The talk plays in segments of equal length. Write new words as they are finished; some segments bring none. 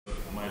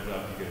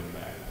job to get them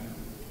back.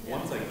 Yeah.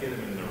 Once I get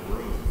them in their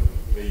room,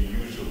 they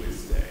usually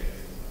stay.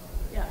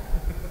 Yeah.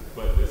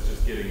 But it's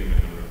just getting them in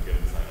the room, get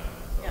them signed up.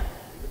 So. Yeah.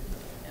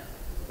 Yeah.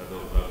 That's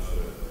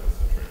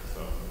the trick.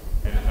 So,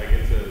 and if I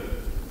get to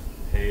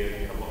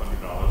pay a couple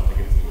 $100 to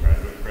get some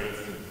graduate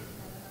credits to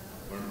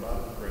learn about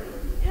it, great.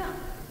 Yeah.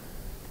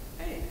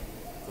 Hey.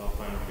 It's all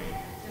fine with me.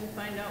 And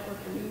find out what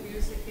the new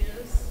music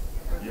is.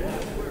 Or the Yeah.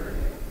 new word.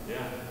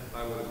 Yeah. I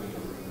would have been the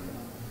room.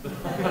 If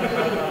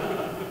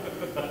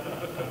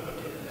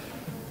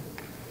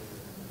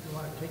you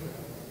want to take a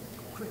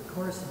quick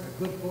course in a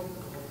good book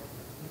called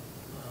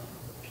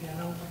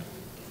Piano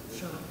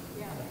Shop on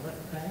the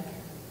Left Bank.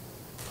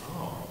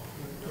 Oh.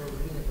 We're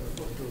reading a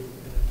book group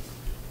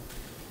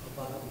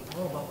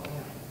all about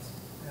pianos.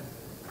 And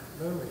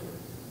literally,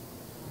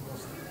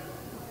 almost,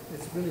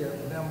 it's really a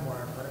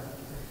memoir, but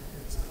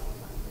it's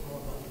all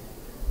about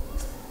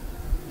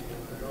the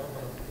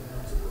development of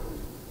pianos,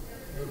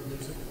 made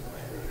music.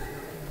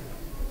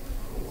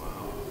 Oh,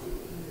 wow.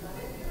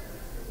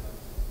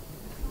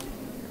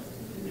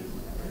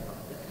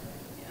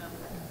 Yeah.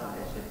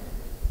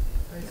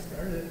 I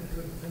started it and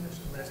couldn't finish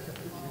the last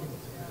couple of reading it.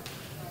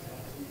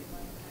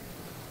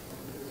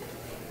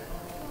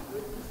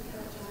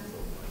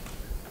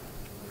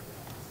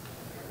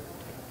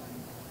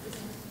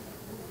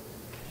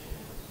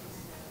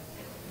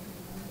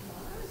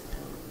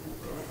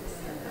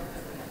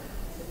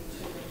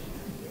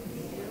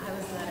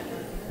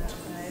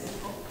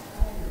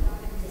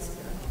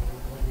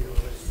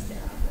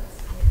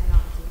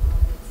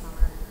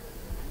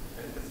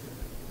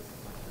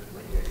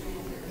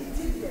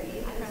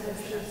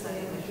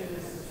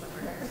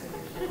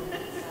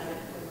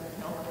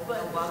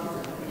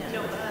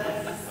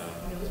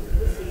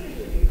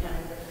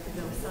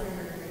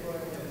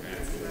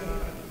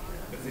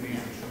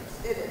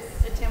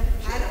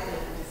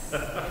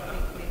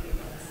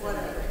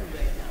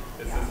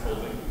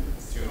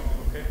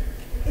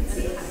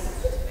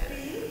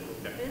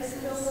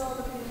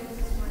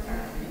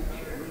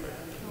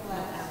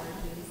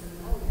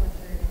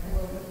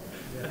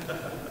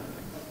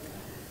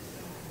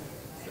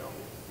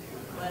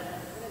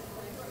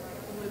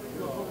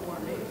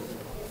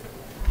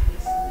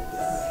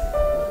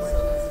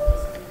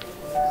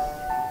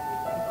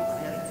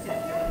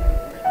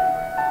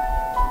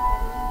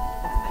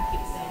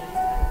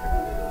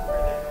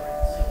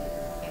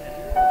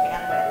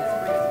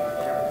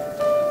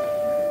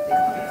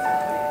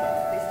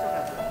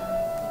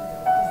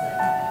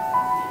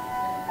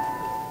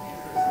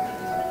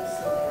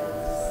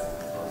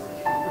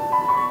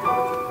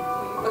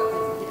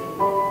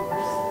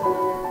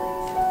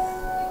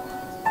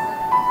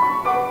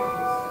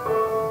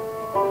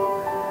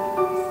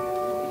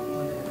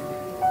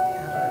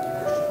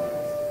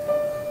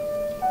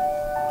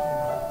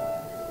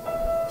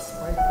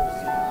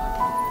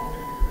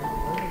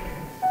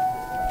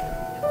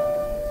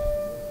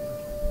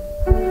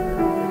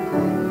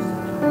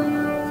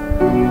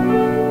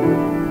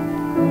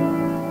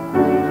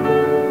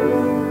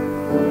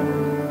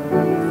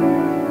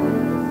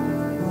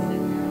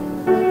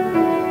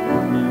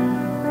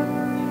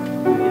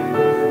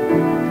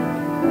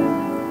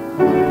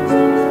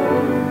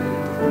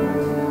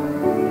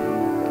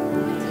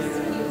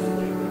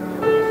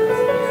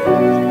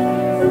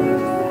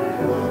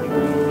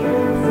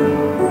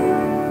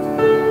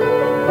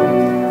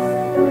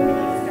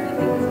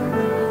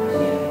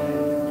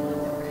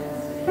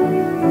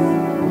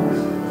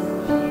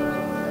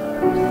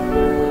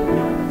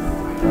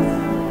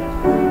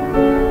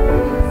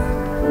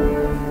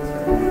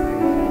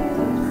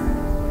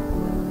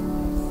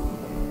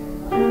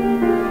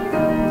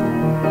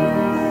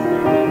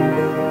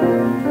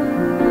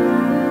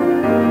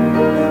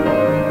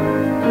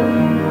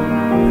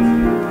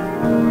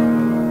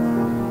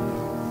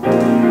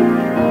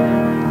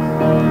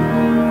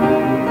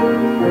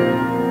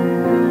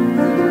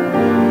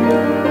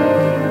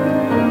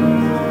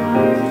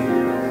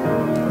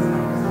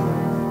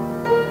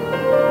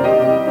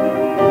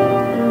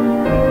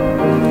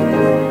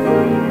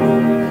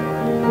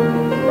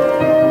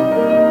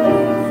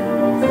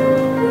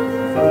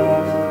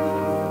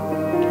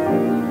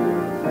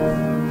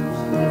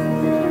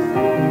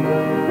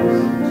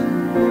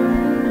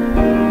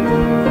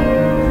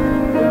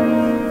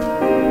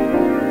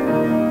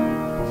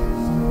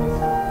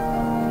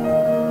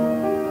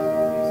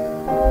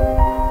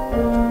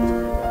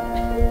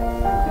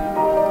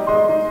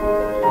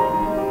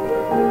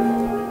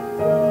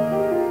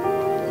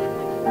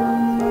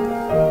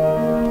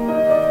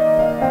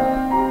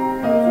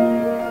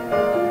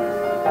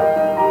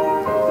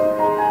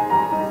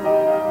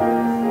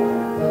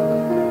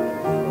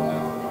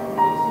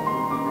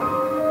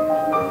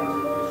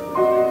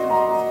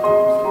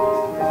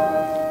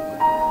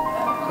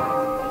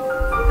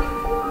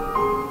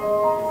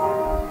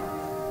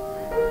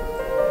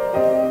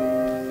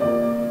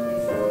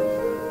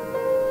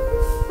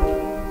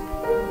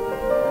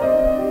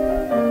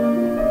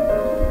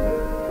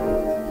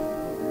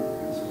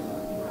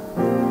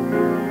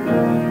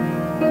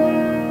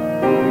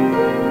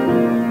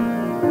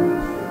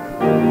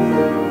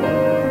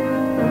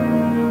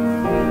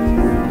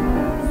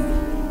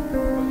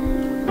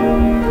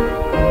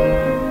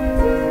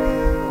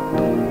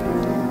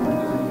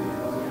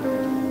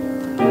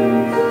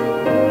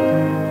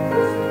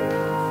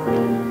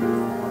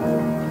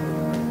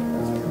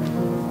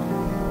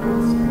 Good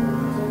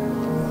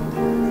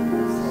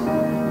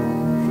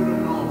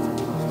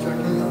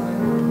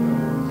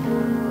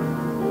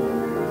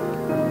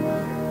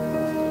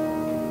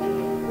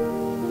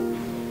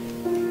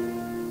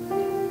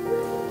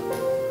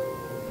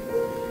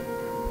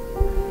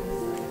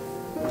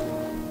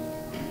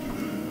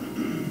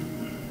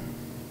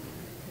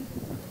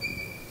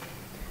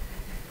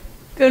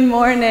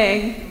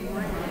morning.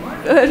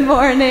 Good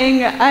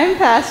morning. I'm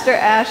Pastor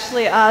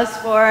Ashley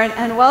Osborne,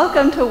 and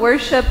welcome to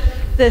worship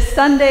this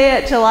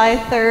Sunday, July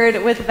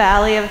 3rd, with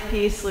Valley of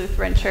Peace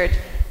Lutheran Church.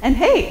 And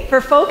hey,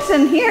 for folks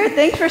in here,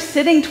 thanks for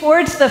sitting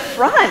towards the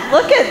front.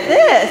 Look at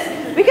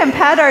this. We can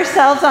pat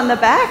ourselves on the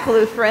back,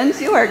 Lutherans.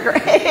 You are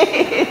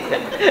great.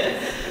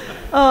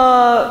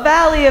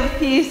 Valley of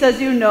Peace, as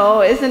you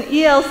know, is an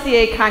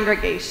ELCA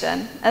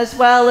congregation, as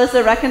well as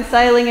a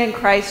Reconciling in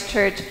Christ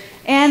Church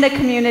and a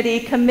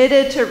community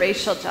committed to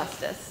racial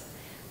justice.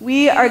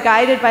 We are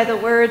guided by the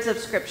words of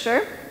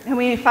Scripture, and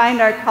we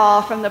find our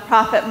call from the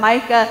prophet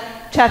Micah,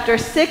 chapter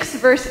 6,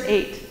 verse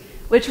 8,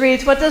 which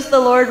reads, "What does the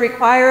Lord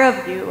require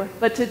of you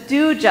but to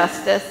do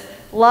justice,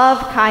 love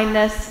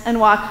kindness, and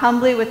walk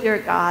humbly with your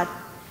God?"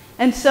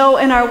 And so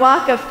in our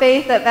walk of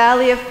faith at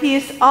Valley of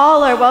Peace,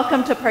 all are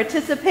welcome to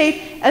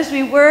participate as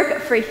we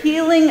work for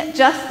healing,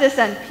 justice,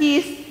 and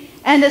peace,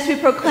 and as we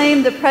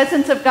proclaim the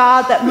presence of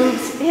God that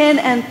moves in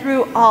and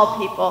through all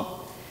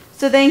people.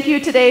 So thank you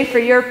today for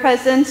your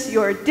presence,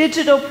 your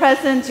digital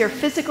presence, your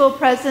physical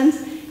presence.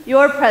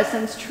 Your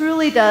presence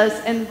truly does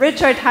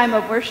enrich our time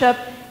of worship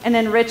and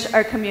enrich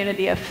our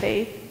community of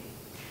faith.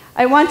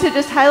 I want to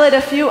just highlight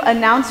a few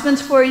announcements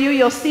for you.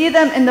 You'll see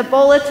them in the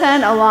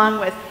bulletin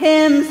along with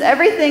hymns.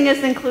 Everything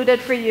is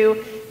included for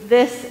you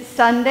this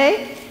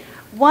Sunday.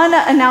 One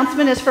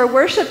announcement is for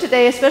worship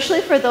today, especially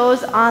for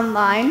those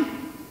online.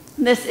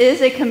 This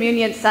is a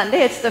Communion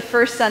Sunday. It's the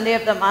first Sunday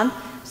of the month.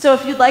 So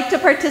if you'd like to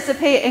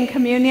participate in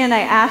communion,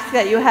 I ask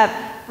that you have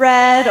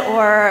bread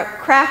or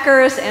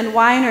crackers and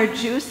wine or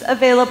juice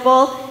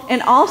available,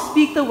 and I'll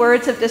speak the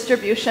words of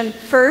distribution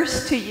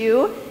first to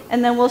you,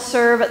 and then we'll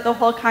serve the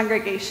whole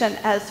congregation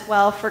as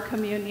well for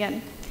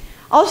communion.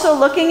 Also,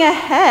 looking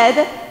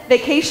ahead,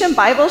 Vacation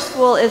Bible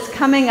School is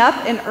coming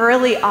up in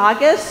early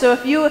August. So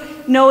if you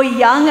know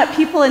young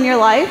people in your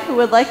life who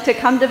would like to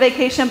come to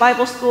Vacation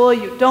Bible School,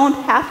 you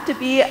don't have to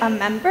be a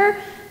member.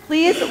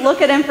 Please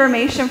look at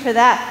information for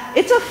that.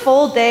 It's a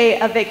full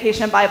day of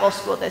Vacation Bible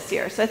School this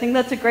year. So I think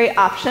that's a great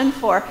option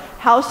for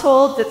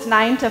households. It's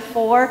 9 to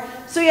 4.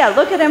 So yeah,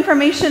 look at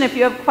information. If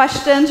you have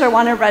questions or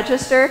want to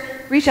register,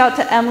 reach out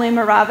to Emily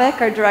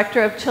Moravec, our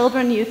Director of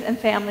Children, Youth, and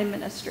Family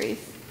Ministries.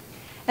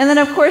 And then,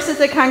 of course, as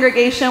a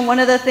congregation, one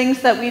of the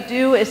things that we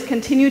do is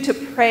continue to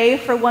pray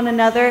for one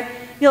another.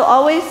 You'll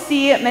always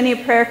see many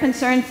prayer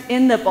concerns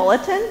in the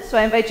bulletin, so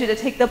I invite you to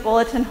take the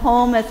bulletin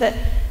home as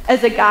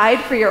a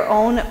guide for your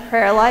own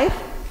prayer life.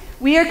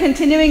 We are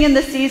continuing in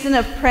the season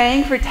of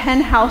praying for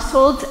 10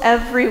 households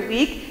every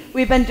week.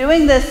 We've been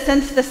doing this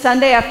since the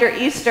Sunday after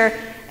Easter,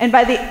 and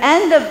by the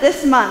end of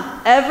this month,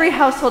 every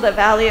household at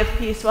Valley of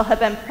Peace will have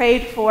been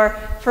prayed for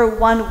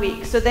 1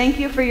 week. So thank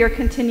you for your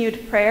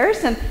continued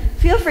prayers, and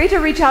feel free to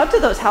reach out to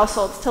those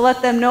households to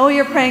let them know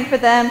you're praying for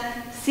them,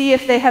 see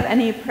if they have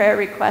any prayer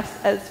requests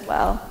as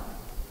well.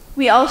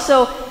 We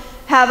also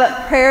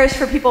have prayers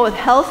for people with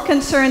health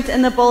concerns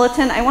in the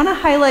bulletin. I want to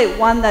highlight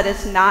one that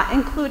is not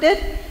included.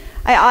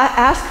 I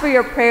ask for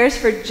your prayers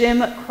for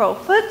Jim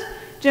Crowfoot.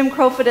 Jim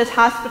Crowfoot is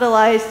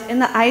hospitalized in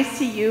the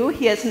ICU.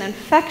 He has an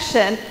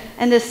infection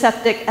and is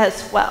septic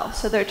as well.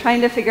 So they're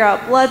trying to figure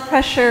out blood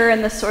pressure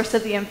and the source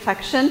of the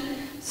infection.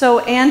 So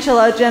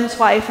Angela, Jim's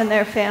wife, and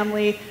their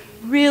family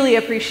really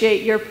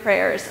appreciate your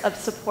prayers of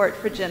support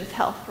for Jim's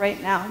health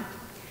right now.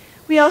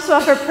 We also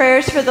offer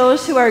prayers for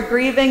those who are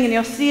grieving, and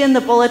you'll see in the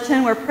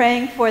bulletin we're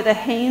praying for the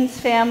Haynes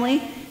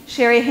family.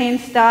 Sherry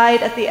Haynes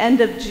died at the end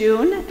of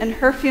June, and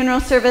her funeral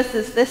service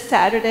is this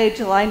Saturday,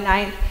 July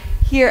 9th,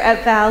 here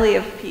at Valley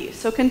of Peace.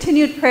 So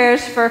continued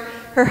prayers for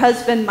her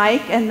husband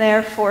Mike and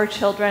their 4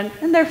 children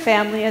and their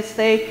family as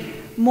they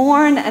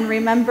mourn and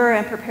remember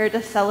and prepare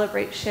to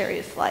celebrate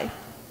Sherry's life.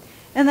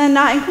 And then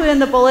not included in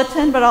the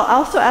bulletin, but I'll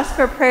also ask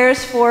for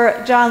prayers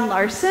for John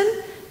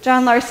Larson.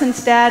 John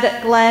Larson's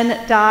dad,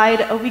 Glenn,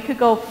 died a week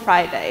ago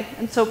Friday.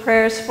 And so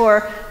prayers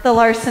for the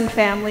Larson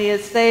family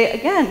as they,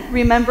 again,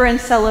 remember and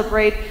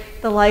celebrate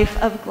the life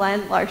of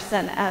Glenn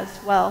Larson as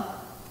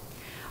well.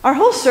 Our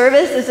whole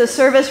service is a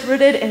service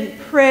rooted in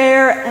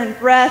prayer and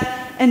breath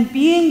and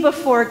being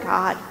before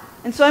God.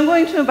 And so I'm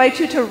going to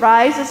invite you to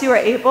rise as you are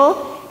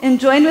able and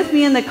join with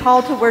me in the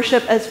call to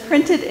worship as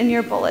printed in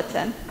your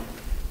bulletin.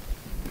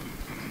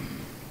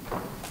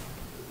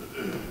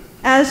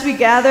 As we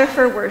gather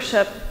for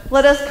worship,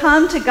 let us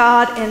come to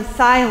God in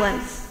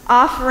silence,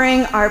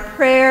 offering our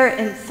prayer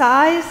in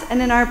sighs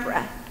and in our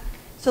breath.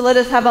 So let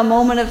us have a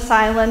moment of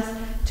silence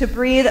to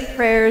breathe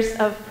prayers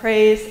of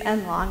praise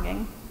and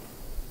longing.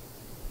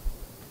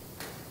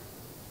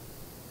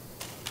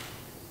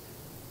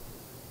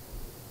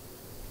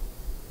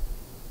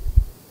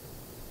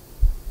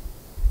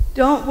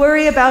 Don't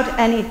worry about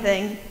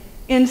anything.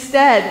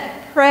 Instead,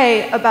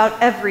 pray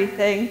about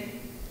everything.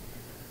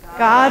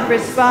 God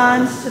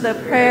responds to the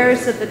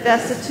prayers of the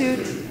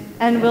destitute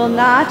and will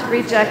not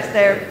reject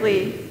their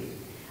plea.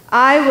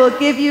 I will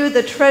give you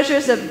the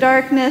treasures of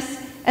darkness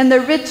and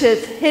the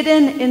riches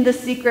hidden in the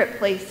secret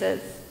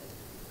places.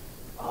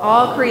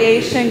 All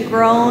creation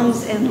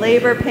groans in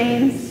labor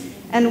pains,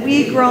 and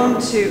we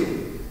groan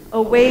too,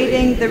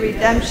 awaiting the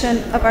redemption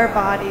of our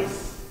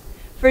bodies.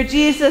 For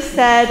Jesus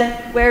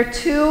said, where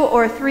 2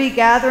 or 3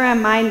 gather in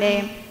my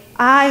name,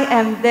 I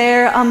am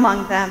there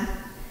among them.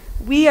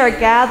 We are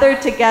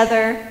gathered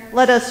together.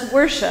 Let us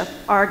worship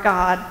our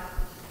God.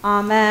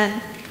 Amen.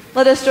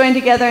 Let us join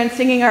together in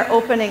singing our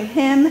opening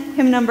hymn,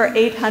 hymn number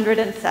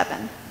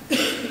 807.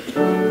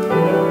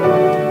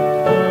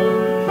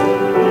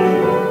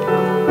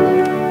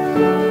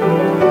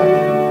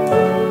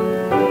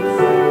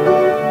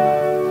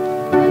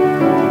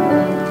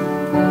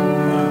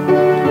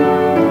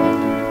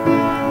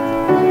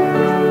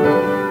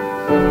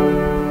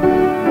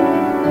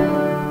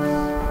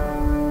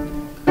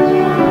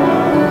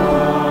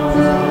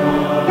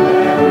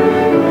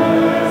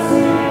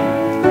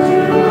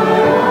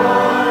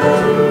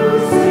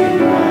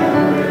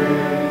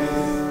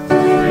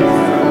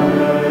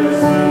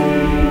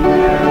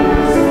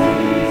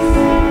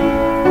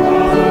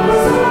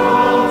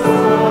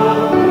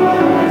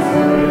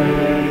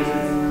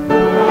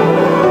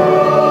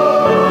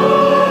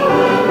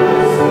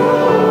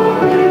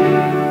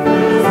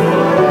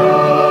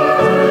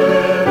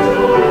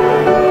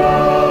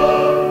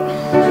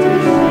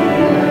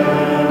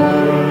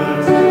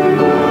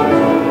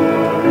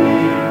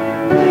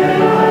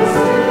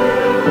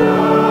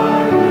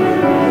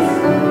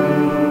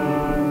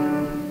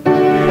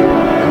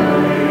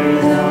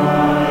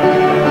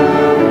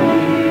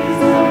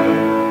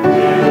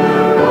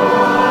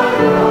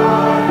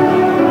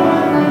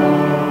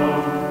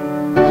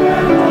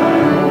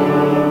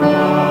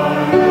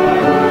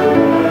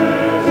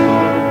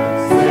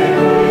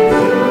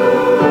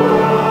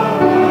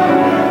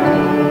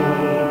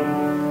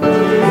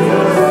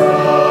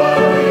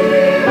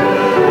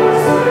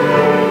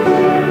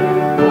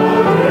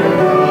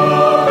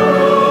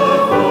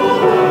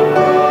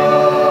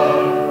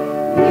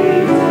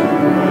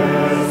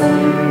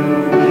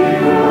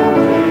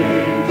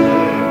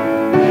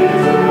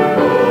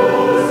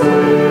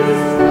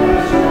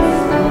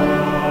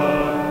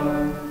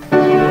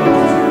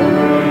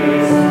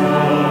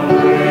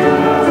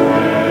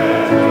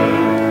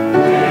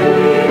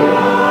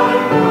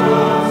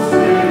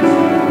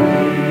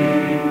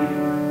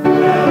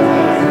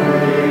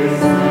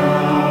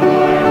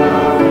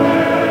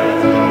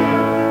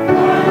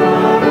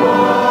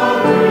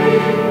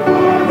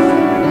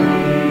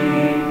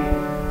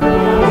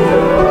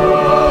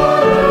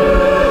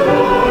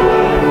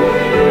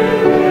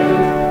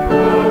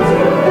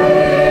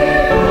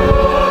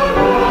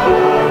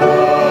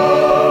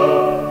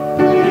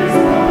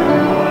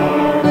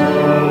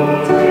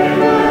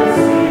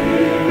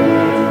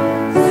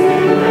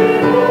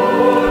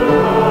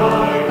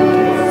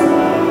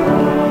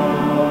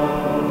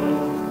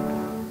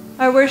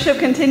 Worship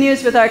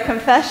continues with our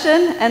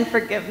confession and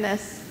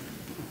forgiveness.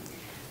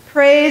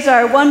 Praise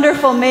our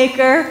wonderful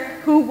Maker,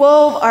 who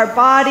wove our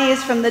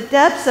bodies from the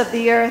depths of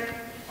the earth,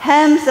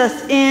 hems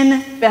us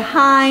in,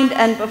 behind,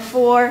 and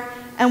before,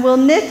 and will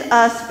knit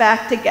us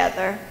back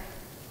together.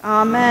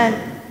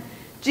 Amen.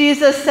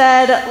 Jesus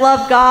said,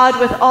 love God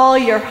with all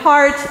your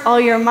heart,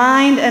 all your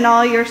mind, and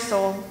all your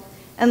soul,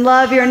 and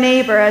love your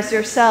neighbor as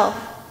yourself.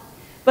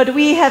 But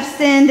we have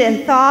sinned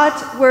in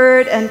thought,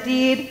 word, and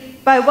deed,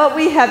 by what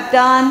we have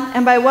done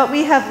and by what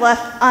we have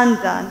left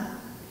undone.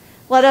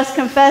 Let us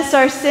confess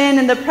our sin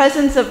in the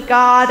presence of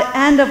God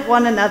and of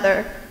one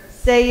another,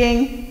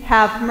 saying,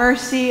 have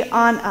mercy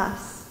on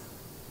us.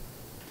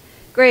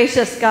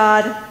 Gracious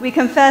God, we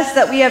confess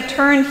that we have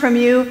turned from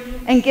you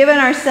and given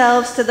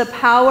ourselves to the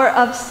power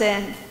of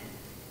sin.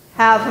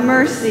 Have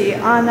mercy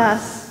on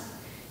us.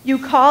 You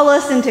call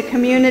us into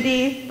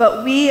community,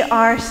 but we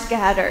are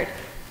scattered.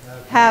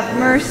 Have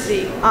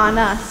mercy on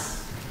us.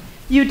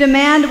 You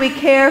demand we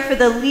care for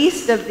the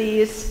least of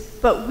these,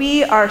 but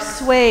we are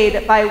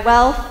swayed by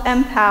wealth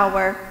and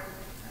power.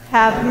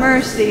 Have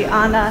mercy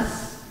on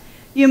us.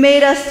 You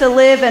made us to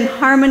live in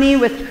harmony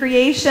with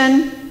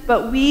creation,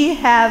 but we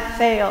have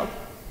failed.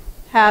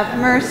 Have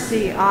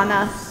mercy on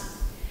us.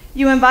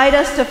 You invite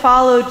us to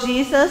follow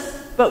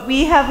Jesus, but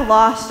we have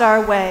lost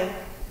our way.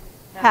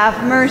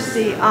 Have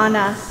mercy on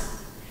us.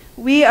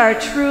 We are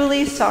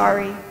truly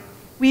sorry.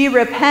 We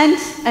repent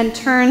and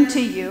turn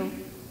to you.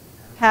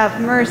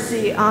 Have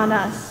mercy on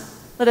us.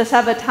 Let us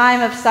have a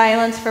time of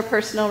silence for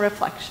personal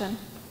reflection.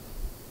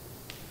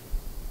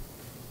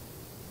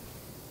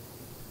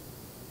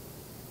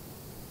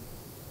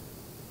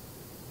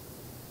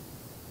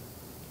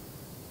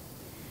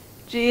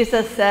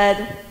 Jesus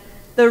said,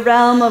 the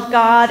realm of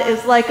God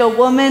is like a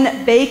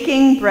woman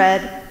baking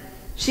bread.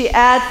 She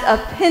adds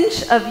a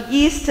pinch of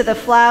yeast to the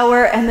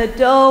flour, and the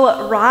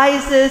dough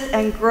rises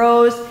and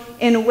grows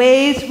in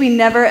ways we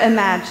never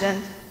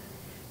imagined.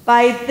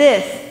 By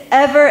this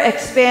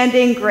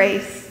ever-expanding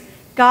grace,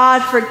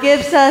 God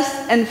forgives us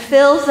and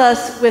fills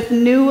us with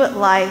new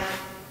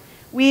life.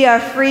 We are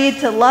freed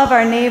to love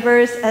our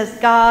neighbors as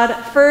God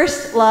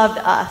first loved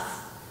us.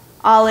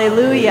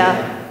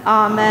 Alleluia.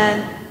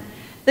 Amen.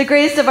 The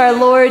grace of our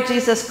Lord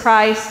Jesus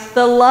Christ,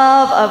 the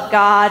love of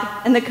God,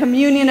 and the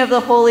communion of the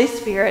Holy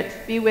Spirit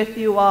be with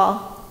you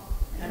all.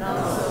 And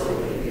also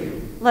with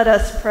you. Let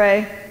us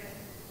pray.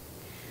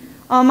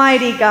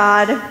 Almighty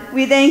God,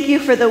 we thank you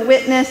for the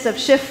witness of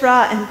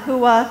Shiphrah and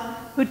Puah,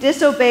 who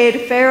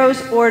disobeyed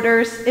Pharaoh's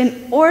orders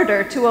in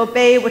order to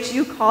obey what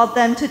you called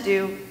them to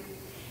do.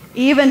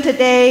 Even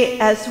today,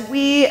 as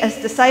we, as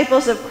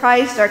disciples of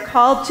Christ, are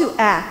called to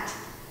act,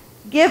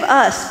 give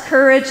us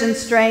courage and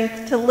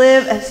strength to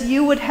live as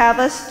you would have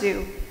us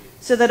do,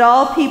 so that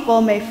all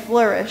people may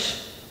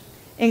flourish.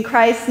 In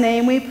Christ's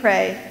name we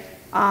pray.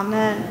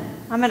 Amen.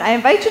 Amen. I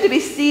invite you to be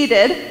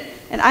seated,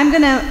 and I'm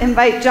going to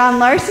invite John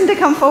Larson to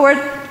come forward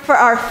for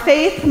our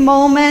faith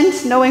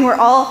moment, knowing we're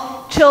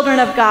all children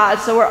of God,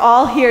 so we're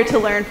all here to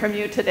learn from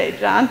you today,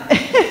 John.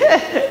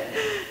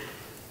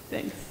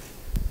 Thanks.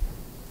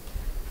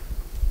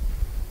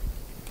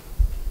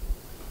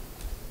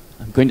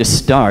 I'm going to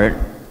start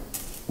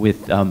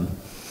with a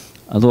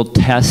little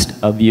test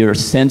of your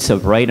sense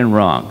of right and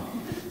wrong.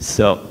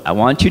 So I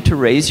want you to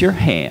raise your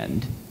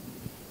hand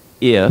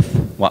if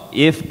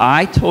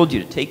I told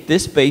you to take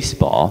this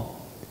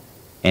baseball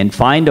and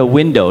find a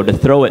window to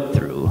throw it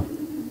through,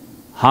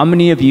 how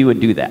many of you would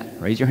do that?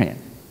 Raise your hand.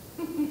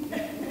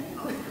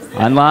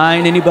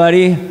 Online,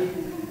 anybody?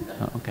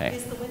 Oh, okay.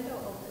 Is the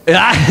window open?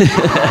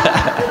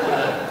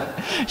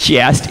 She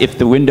asked if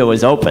the window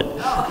was open.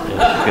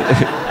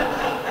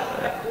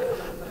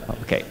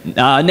 Okay,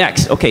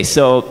 next. Okay,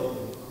 so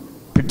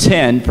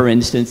pretend, for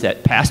instance,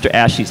 that Pastor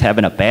Ashley's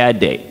having a bad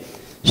day.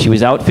 She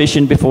was out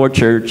fishing before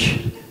church,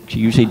 she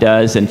usually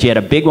does, and she had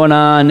a big one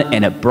on,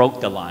 and it broke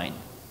the line.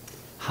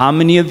 How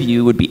many of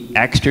you would be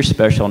extra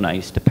special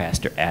nice to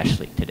Pastor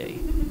Ashley today?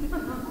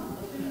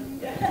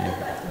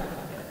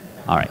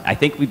 All right, I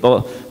think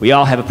we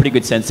all have a pretty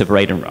good sense of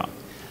right and wrong.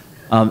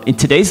 In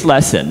today's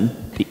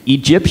lesson, the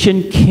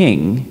Egyptian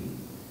king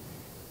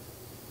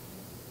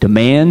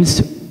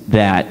demands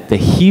that the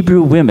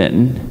Hebrew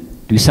women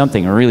do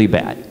something really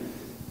bad.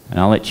 And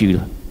I'll let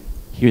you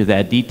hear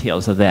the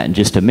details of that in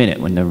just a minute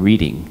when the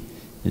reading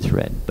is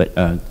read, but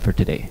for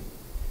today.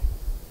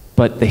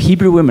 But the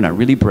Hebrew women are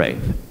really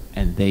brave,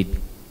 and they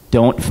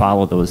don't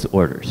follow those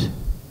orders.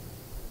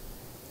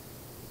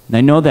 And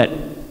I know that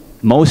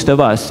most of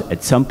us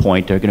at some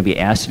point are going to be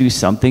asked to do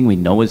something we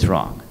know is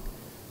wrong.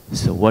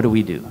 So what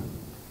do?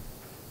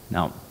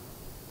 Now,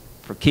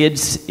 for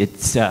kids,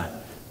 it's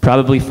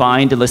probably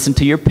fine to listen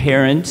to your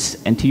parents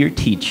and to your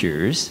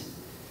teachers.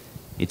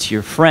 It's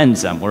your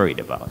friends I'm worried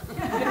about.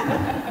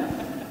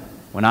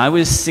 When I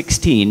was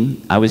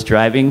 16, I was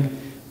driving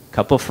a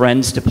couple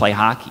friends to play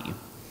hockey,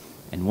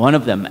 and one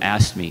of them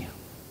asked me,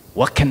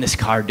 "What can this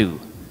car do?"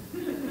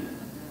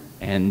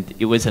 And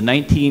it was a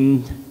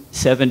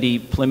 1970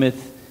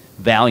 Plymouth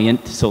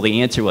Valiant, so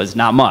the answer was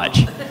not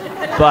much.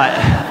 But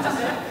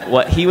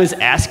what he was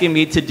asking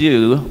me to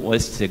do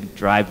was to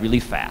drive really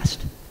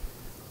fast.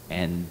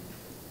 And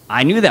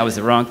I knew that was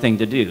the wrong thing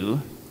to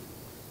do,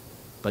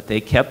 but they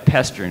kept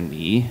pestering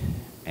me,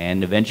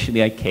 and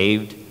eventually I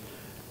caved,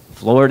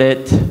 floored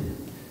it,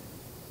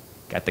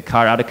 got the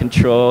car out of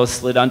control,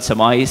 slid on some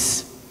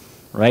ice,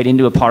 right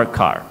into a parked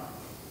car.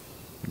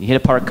 When you hit a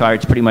parked car,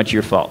 it's pretty much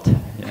your fault.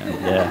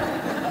 And,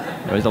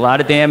 there was a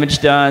lot of damage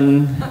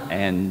done,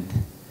 and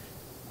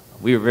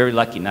we were very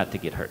lucky not to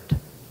get hurt.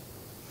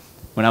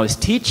 When I was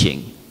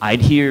teaching,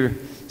 I'd hear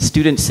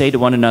students say to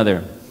one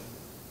another,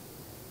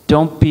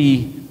 "Don't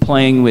be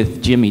playing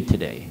with Jimmy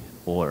today,"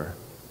 or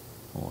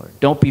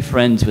 "Don't be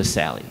friends with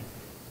Sally."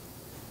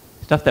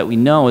 Stuff that we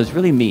know is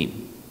really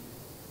mean.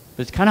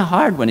 But it's kind of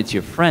hard when it's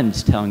your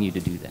friends telling you to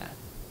do that.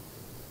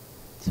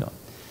 So,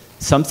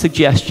 some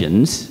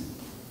suggestions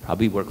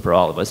probably work for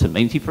all of us, but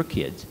maybe for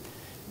kids.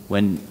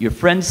 When your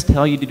friends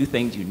tell you to do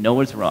things you know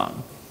is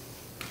wrong,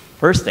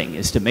 first thing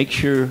is to make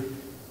sure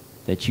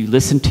that you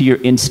listen to your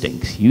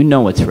instincts. You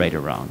know what's right or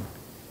wrong.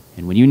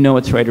 And when you know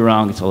what's right or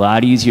wrong, it's a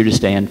lot easier to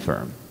stand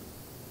firm.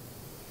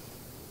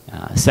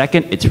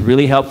 Second, it's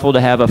really helpful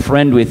to have a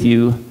friend with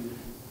you,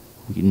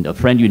 a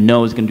friend you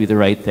know is going to do the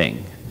right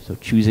thing. So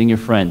choosing your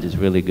friends is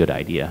really a good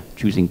idea,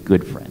 choosing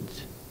good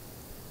friends.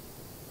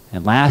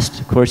 And last,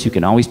 of course, you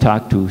can always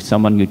talk to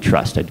someone you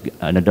trust,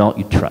 an adult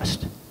you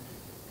trust.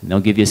 And they'll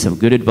give you some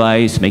good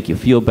advice, make you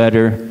feel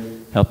better,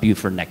 help you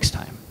for next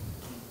time.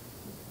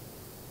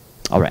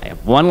 All right, I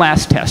have one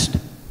last test.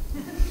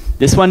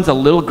 This one's a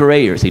little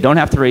grayer, so you don't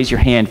have to raise your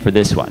hand for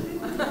this one.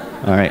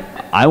 All right,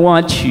 I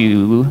want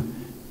you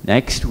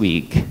next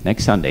week,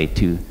 next Sunday,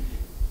 to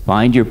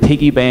find your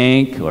piggy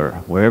bank or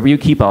wherever you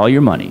keep all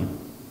your money.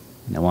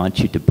 And I want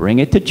you to bring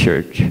it to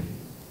church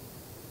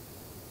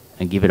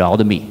and give it all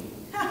to me.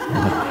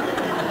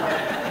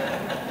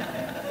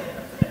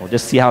 We'll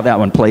just see how that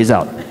one plays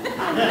out.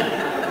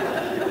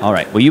 All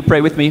right, will you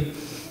pray with me?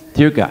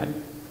 Dear God,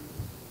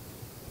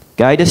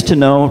 guide us to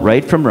know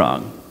right from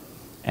wrong,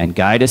 and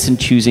guide us in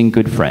choosing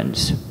good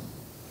friends.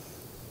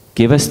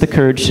 Give us the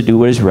courage to do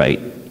what is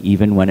right,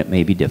 even when it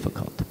may be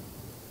difficult.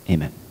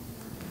 Amen.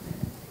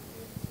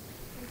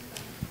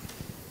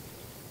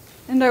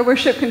 And our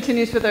worship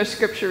continues with our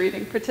scripture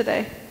reading for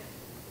today.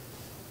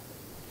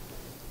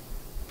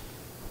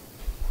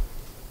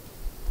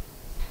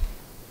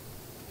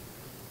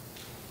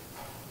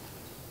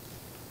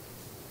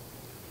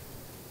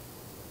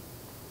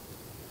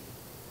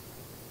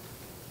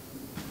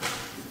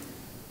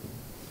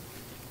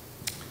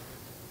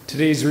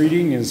 Today's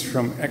reading is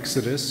from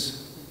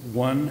Exodus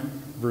 1,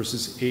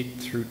 verses 8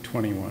 through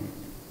 21.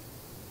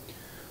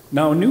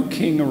 Now a new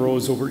king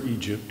arose over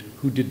Egypt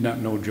who did not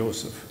know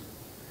Joseph.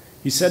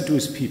 He said to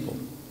his people,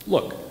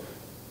 "Look,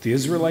 the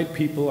Israelite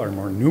people are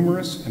more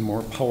numerous and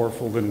more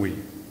powerful than we.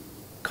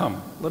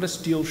 Come, let us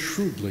deal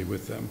shrewdly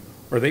with them,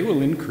 or they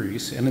will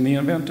increase, and in the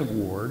event of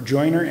war,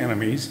 join our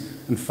enemies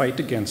and fight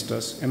against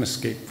us and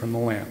escape from the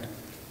land."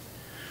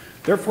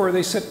 Therefore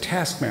they set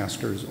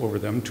taskmasters over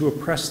them to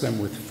oppress them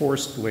with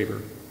forced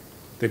labor.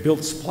 They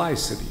built supply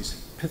cities,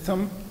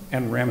 Pithom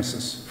and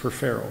Ramesses, for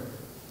Pharaoh.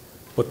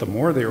 But the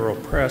more they were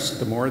oppressed,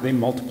 the more they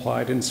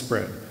multiplied and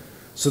spread,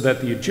 so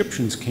that the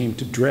Egyptians came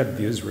to dread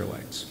the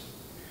Israelites.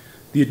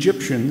 The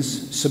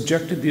Egyptians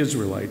subjected the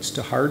Israelites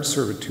to hard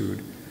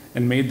servitude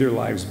and made their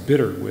lives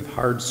bitter with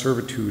hard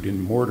servitude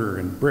in mortar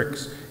and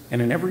bricks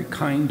and in every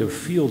kind of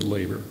field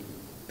labor.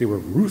 They were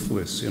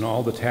ruthless in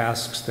all the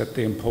tasks that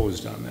they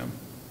imposed on them.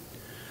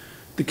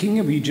 The king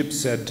of Egypt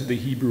said to the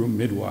Hebrew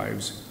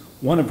midwives,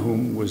 one of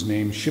whom was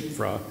named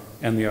Shiphrah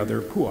and the other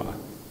Puah,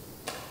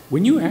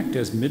 "When you act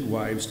as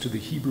midwives to the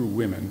Hebrew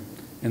women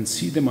and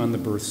see them on the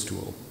birth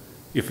stool,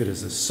 if it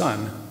is a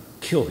son,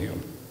 kill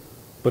him.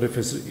 But if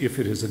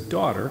it is a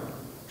daughter,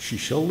 she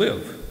shall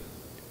live."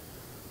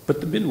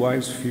 But the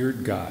midwives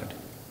feared God.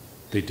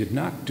 They did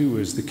not do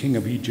as the king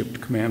of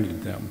Egypt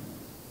commanded them,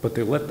 but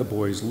they let the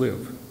boys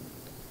live.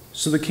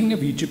 So the king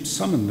of Egypt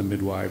summoned the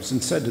midwives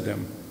and said to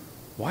them,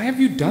 "Why have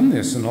you done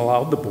this and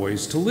allowed the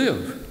boys to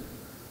live?"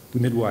 The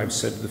midwives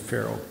said to the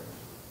Pharaoh,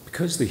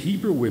 "Because the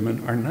Hebrew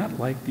women are not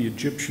like the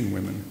Egyptian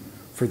women,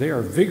 for they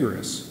are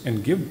vigorous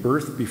and give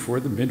birth before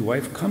the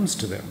midwife comes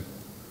to them."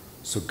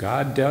 So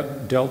God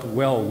dealt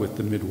well with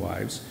the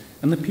midwives,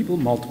 and the people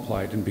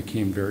multiplied and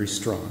became very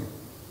strong.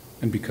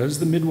 And because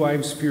the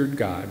midwives feared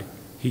God,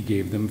 he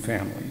gave them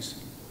families.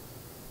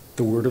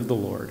 The word of the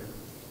Lord.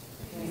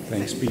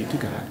 Thanks be to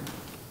God.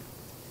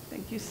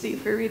 Thank you,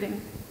 Steve, for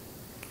reading.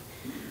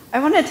 I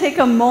want to take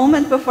a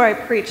moment before I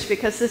preach,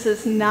 because this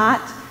is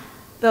not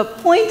the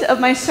point of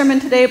my sermon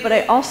today, but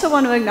I also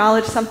want to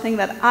acknowledge something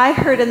that I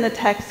heard in the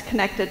text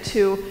connected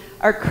to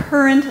our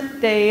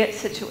current day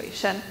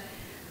situation.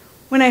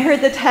 When I heard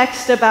the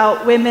text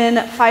about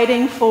women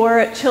fighting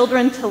for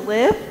children to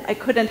live, I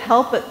couldn't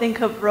help but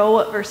think of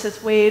Roe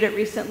versus Wade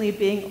recently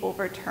being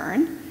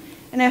overturned.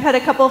 And I've had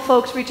a couple of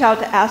folks reach out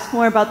to ask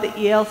more about the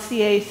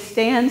ELCA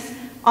stance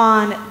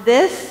on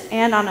this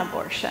and on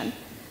abortion.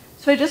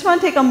 So I just want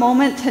to take a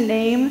moment to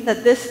name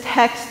that this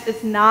text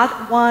is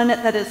not one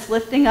that is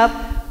lifting up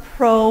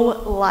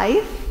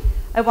pro-life.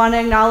 I want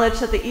to acknowledge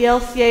that the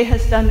ELCA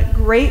has done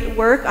great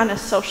work on a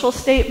social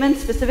statement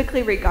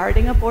specifically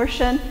regarding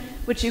abortion,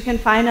 which you can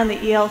find on the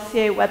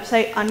ELCA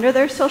website under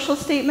their social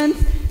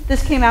statements.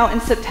 This came out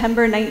in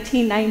September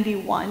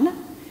 1991.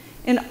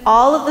 In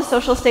all of the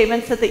social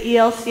statements that the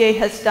ELCA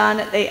has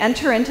done, they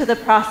enter into the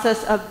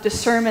process of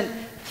discernment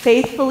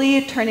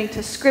faithfully, turning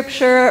to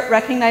Scripture,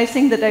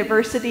 recognizing the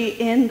diversity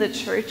in the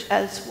church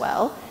as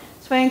well.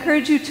 So I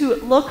encourage you to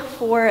look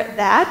for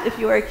that if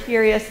you are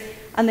curious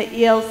on the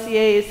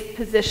ELCA's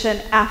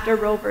position after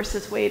Roe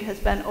versus Wade has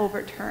been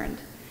overturned.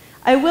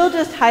 I will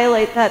just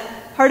highlight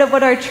that part of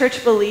what our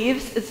church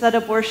believes is that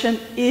abortion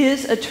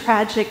is a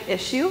tragic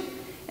issue,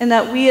 and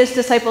that we as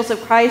disciples of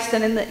Christ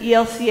and in the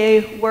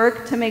ELCA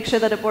work to make sure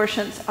that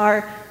abortions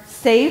are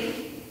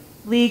safe,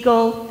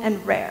 legal,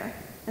 and rare.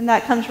 And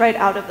that comes right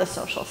out of the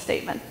social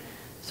statement.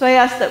 So I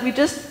ask that we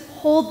just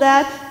hold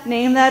that,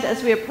 name that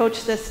as we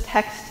approach this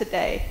text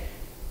today.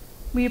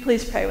 Will you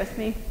please pray with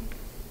me?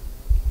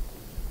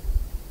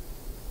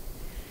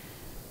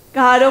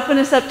 God, open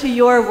us up to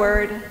your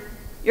word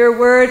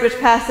which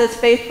passes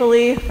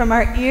faithfully from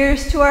our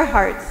ears to our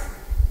hearts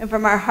and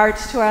from our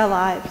hearts to our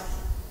lives.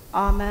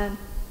 Amen.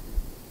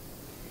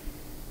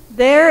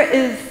 There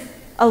is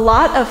a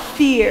lot of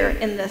fear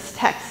in this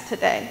text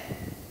today.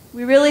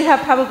 We really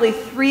have probably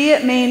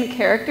three main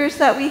characters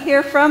that we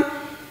hear from.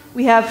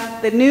 We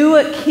have the new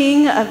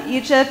king of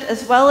Egypt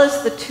as well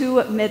as the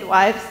two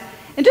midwives.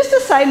 And just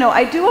a side note,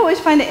 I do always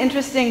find it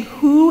interesting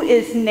who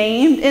is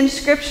named in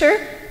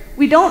Scripture.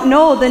 We don't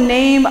know the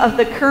name of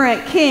the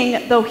current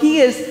king, though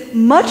he is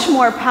much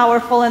more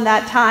powerful in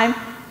that time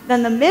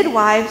than the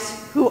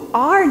midwives who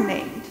are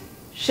named,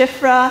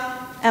 Shiphrah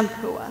and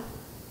Puah.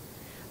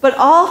 But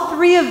all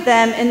three of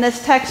them in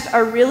this text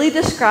are really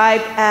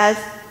described as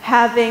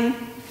having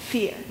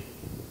fear.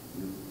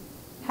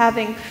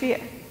 Having fear.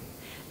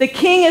 The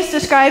king is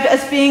described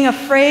as being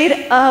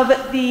afraid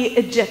of the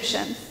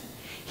Egyptians.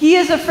 He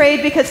is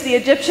afraid because the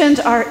Egyptians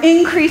are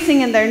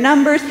increasing in their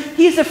numbers.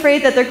 He is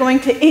afraid that they're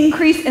going to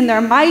increase in their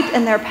might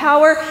and their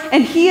power.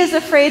 And he is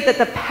afraid that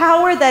the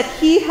power that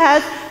he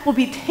has will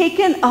be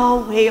taken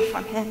away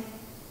from him.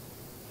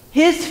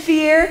 His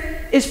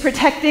fear is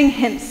protecting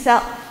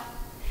himself.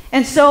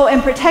 And so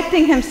in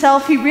protecting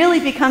himself, he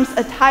really becomes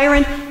a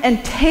tyrant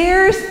and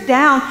tears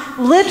down,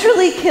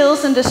 literally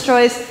kills and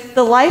destroys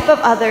the life of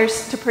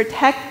others to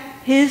protect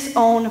his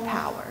own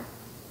power.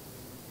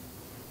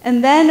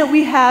 And then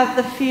we have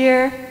the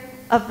fear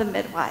of the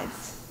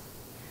midwives.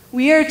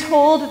 We are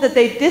told that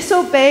they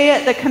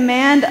disobey the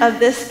command of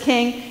this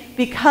king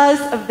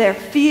because of their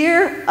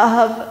fear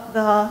of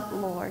the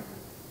Lord.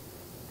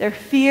 Their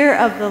fear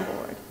of the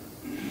Lord.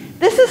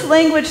 This is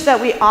language that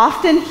we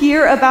often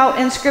hear about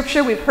in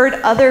Scripture. We've heard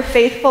other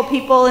faithful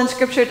people in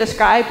Scripture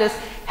described as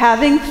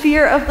having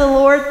fear of the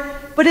Lord,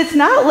 but it's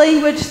not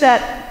language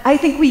that I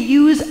think we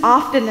use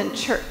often in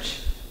church.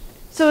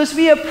 So as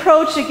we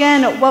approach,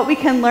 again, what we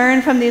can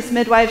learn from these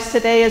midwives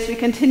today as we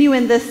continue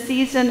in this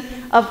season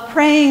of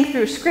praying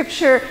through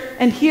Scripture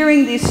and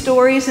hearing these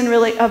stories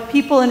of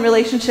people in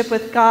relationship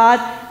with God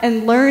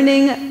and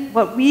learning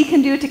what we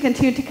can do to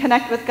continue to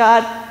connect with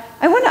God,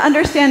 I want to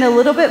understand a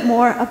little bit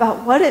more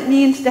about what it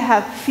means to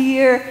have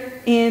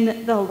fear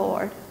in the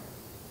Lord.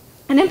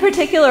 And in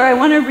particular, I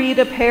want to read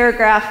a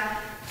paragraph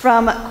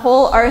from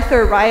Cole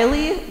Arthur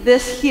Riley,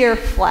 This Here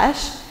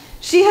Flesh.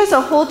 She has a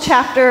whole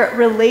chapter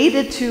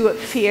related to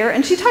fear,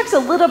 and she talks a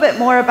little bit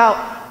more about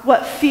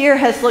what fear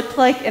has looked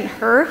like in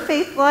her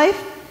faith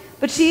life,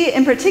 but she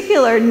in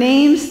particular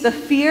names the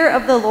fear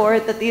of the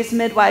Lord that these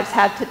midwives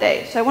had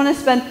today. So I want to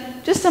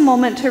spend just a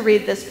moment to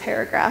read this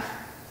paragraph.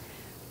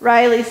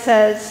 Riley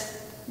says,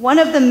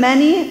 of the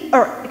many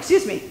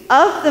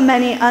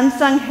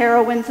unsung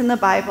heroines in the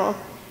Bible,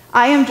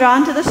 I am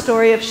drawn to the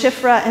story of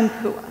Shiphrah and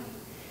Puah.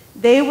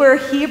 They were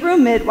Hebrew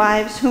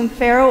midwives whom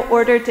Pharaoh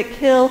ordered to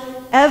kill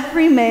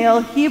every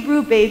male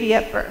Hebrew baby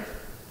at birth.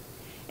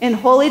 In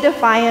holy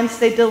defiance,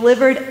 they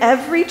delivered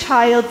every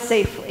child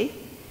safely,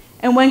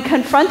 and when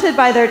confronted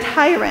by their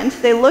tyrant,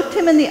 they looked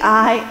him in the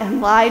eye and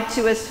lied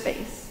to his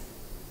face.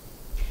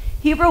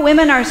 Hebrew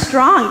women are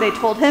strong, they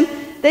told him.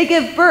 They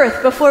give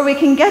birth before we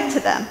can get to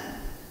them.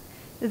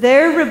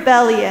 Their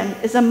rebellion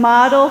is a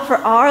model for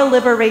our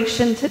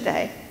liberation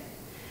today.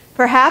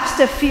 Perhaps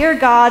to fear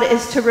God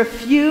is to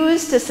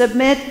refuse to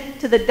submit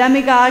to the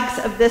demagogues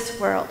of this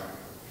world,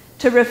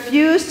 to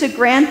refuse to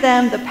grant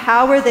them the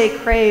power they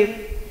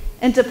crave,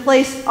 and to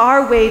place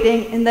our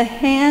waiting in the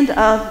hand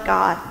of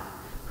God,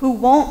 who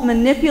won't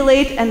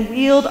manipulate and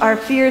wield our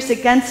fears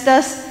against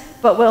us,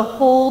 but will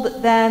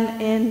hold them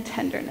in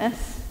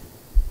tenderness.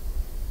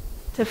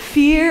 To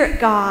fear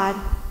God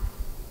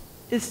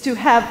is to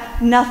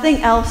have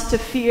nothing else to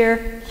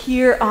fear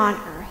here on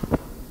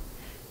earth.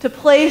 To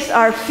place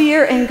our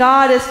fear in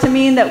God is to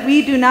mean that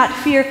we do not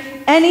fear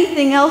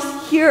anything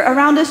else here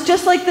around us,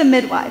 just like the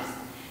midwives.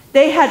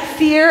 They had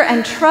fear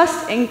and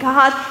trust in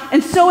God,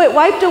 and so it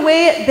wiped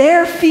away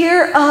their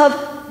fear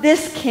of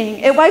this king.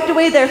 It wiped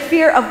away their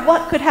fear of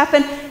what could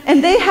happen,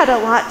 and they had a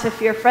lot to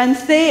fear,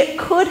 friends. They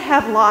could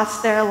have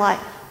lost their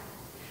life.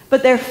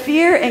 But their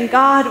fear in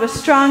God was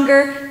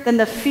stronger than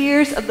the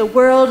fears of the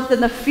world, than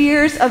the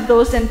fears of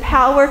those in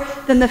power,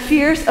 than the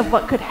fears of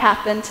what could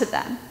happen to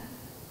them.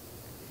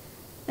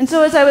 And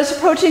so as I was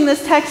approaching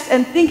this text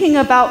and thinking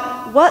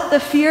about what the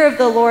fear of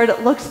the Lord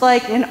looks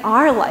like in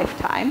our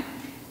lifetime,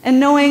 and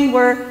knowing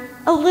we're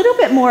a little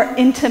bit more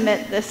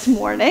intimate this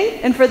morning,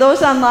 and for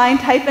those online,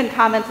 type in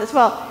comments as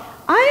well,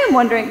 I am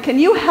wondering, can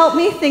you help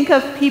me think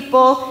of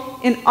people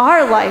in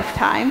our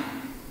lifetime,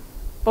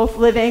 both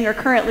living or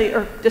currently,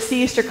 or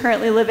deceased or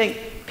currently living,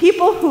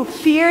 people who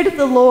feared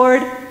the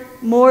Lord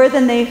more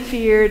than they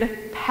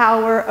feared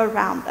power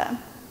around them?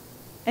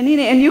 And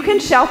you can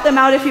shout them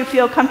out if you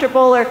feel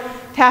comfortable, or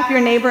tap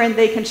your neighbor and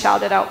they can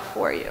shout it out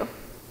for you.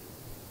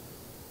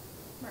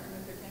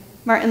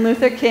 Martin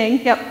Luther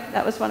King, yep,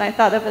 that was one I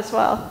thought of as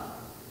well.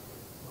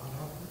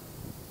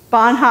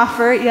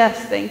 Bonhoeffer,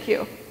 yes, thank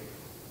you.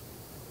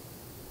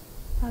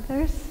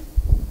 Others?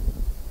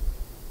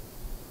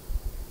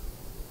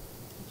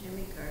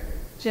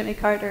 Jimmy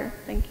Carter,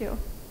 thank you.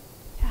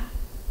 Yeah.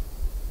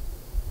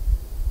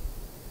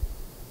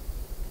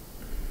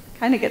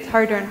 Kind of gets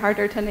harder and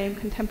harder to name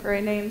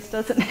contemporary names,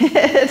 doesn't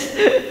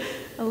it?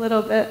 A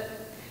little bit.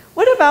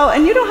 What about,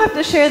 and you don't have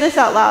to share this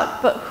out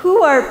loud, but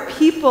who are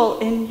people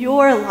in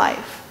your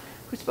life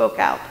who spoke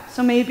out?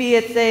 So maybe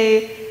it's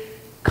a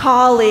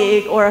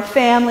colleague or a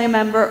family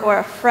member or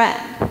a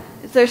friend.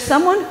 Is there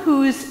someone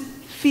whose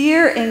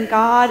fear in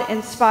God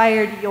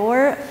inspired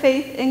your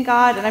faith in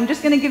God? And I'm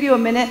just going to give you a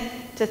minute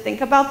to think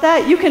about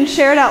that. You can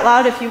share it out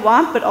loud if you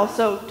want, but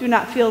also do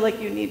not feel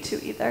like you need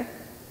to either.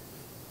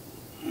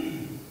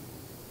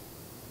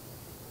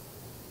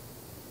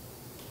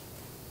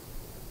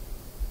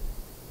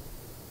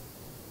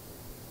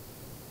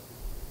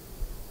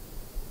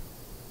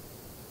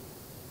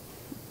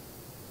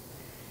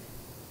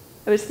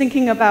 I was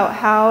thinking about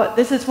how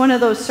this is one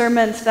of those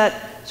sermons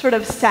that sort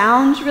of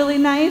sounds really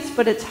nice,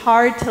 but it's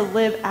hard to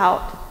live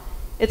out.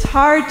 It's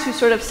hard to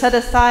sort of set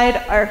aside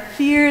our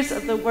fears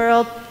of the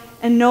world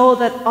and know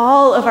that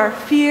all of our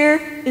fear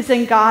is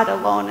in God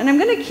alone. And I'm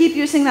going to keep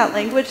using that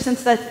language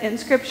since that's in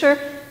Scripture.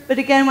 But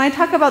again, when I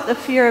talk about the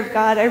fear of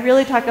God, I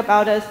really talk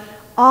about as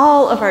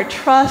all of our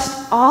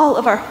trust, all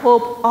of our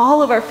hope,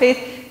 all of our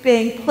faith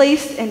being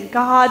placed in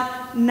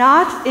God,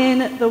 not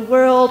in the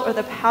world or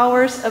the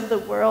powers of the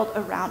world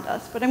around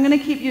us. But I'm going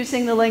to keep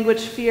using the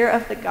language fear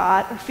of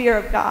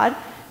God,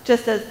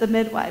 just as the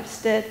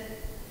midwives did.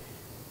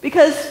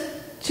 Because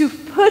to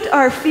put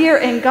our fear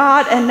in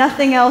God and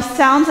nothing else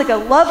sounds like a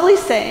lovely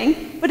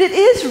saying, but it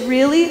is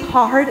really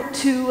hard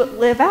to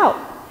live out.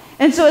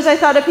 And so as I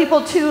thought of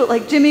people too,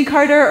 like Jimmy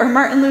Carter or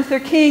Martin Luther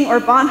King or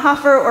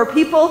Bonhoeffer or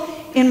people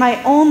in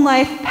my own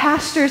life,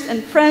 pastors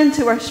and friends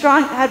who are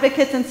strong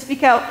advocates and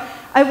speak out,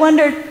 I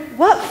wondered,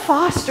 what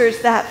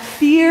fosters that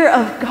fear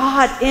of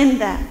God in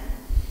them?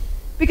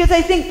 Because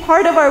I think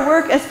part of our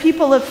work as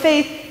people of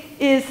faith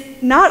is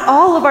not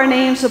all of our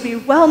names will be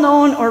well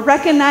known or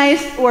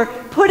recognized or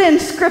put in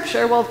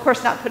Scripture. Well, of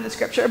course not put in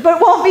Scripture,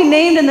 but won't be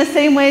named in the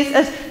same ways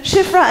as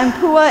Shiphrah and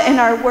Puah in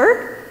our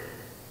work.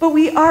 But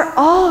we are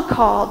all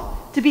called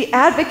to be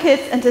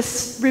advocates and to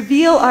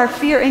reveal our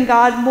fear in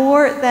God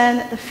more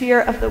than the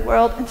fear of the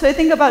world. And so I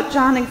think about,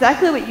 John,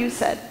 exactly what you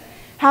said.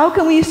 How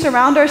can we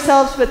surround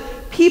ourselves with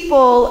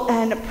people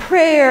and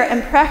prayer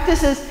and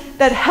practices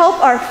that help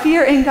our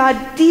fear in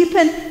God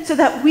deepen so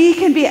that we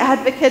can be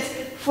advocates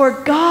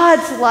for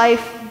God's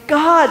life,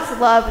 God's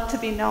love to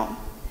be known?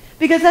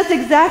 Because that's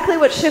exactly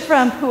what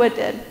Shiphrah and Puah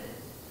did.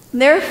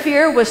 Their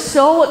fear was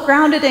so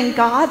grounded in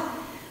God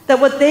that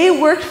what they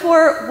worked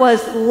for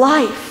was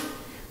life.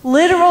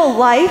 Literal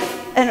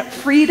life and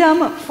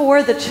freedom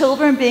for the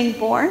children being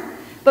born.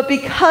 But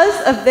because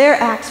of their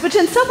acts, which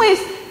in some ways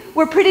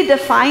were pretty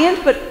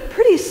defiant, but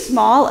pretty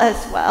small as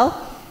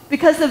well,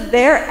 because of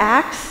their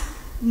acts,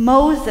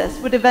 Moses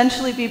would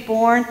eventually be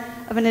born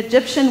of an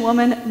Egyptian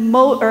woman,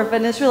 or of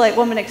an Israelite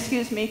woman,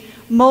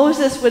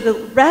 Moses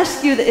would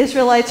rescue the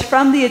Israelites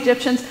from the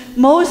Egyptians.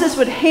 Moses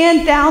would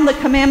hand down the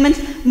commandments.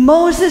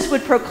 Moses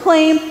would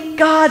proclaim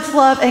God's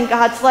love and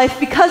God's life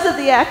because of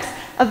the acts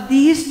of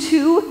these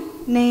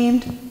two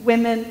named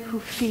women who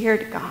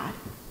feared God.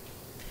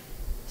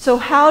 So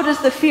how does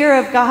the fear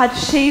of God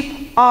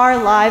shape our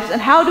lives,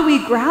 and how do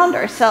we ground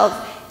ourselves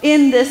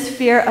in this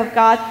fear of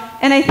God?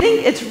 And I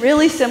think it's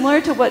really similar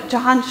to what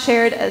John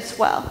shared as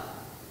well.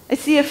 I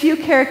see a few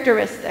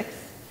characteristics.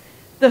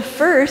 The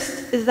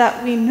first is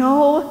that we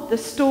know the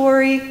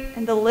story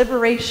and the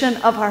liberation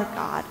of our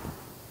God.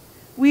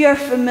 We are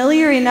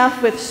familiar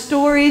enough with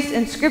stories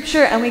in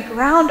Scripture, and we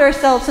ground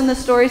ourselves in the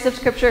stories of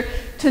Scripture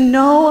to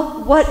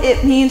know what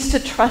it means to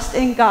trust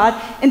in God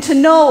and to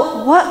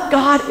know what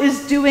God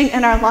is doing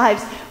in our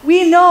lives.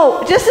 We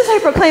know, just as I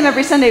proclaim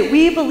every Sunday,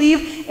 we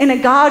believe in a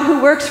God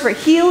who works for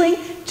healing,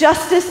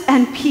 justice,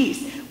 and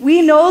peace.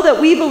 We know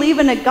that we believe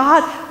in a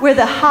God where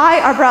the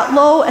high are brought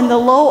low and the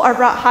low are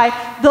brought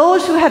high.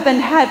 Those who have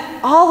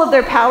had all of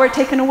their power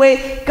taken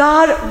away,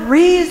 God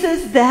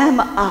raises them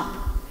up.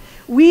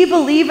 We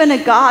believe in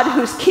a God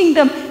whose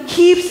kingdom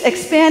keeps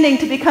expanding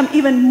to become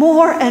even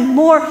more and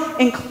more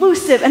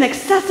inclusive and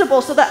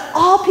accessible so that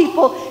all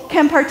people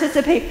can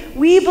participate.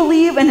 We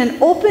believe in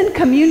an open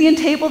communion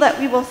table that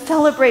we will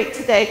celebrate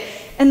today.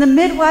 And the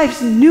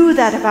midwives knew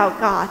that about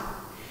God.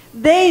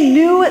 They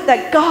knew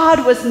that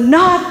God was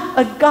not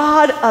a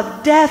God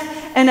of death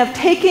and of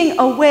taking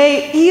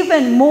away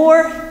even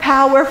more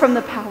power from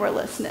the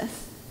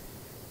powerlessness.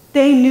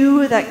 They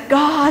knew that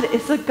God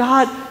is a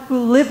God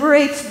who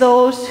liberates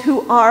those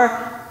who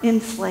are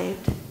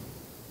enslaved.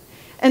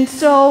 And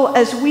so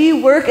as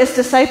we work as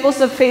disciples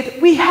of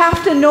faith, we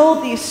have to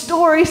know these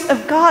stories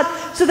of God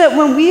so that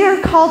when we are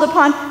called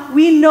upon,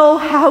 we know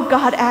how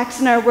God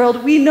acts in our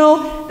world. We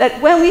know that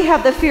when we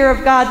have the fear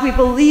of God, we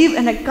believe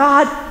in a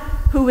God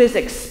who is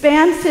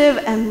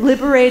expansive and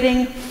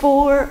liberating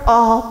for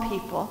all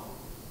people.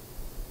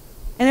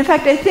 And in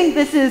fact, I think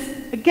this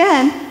is,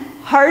 again,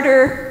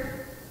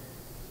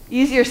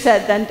 easier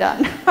said than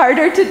done,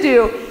 harder to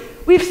do.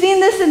 We've seen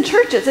this in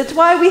churches. It's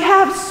why we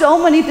have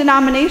so many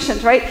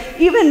denominations, right?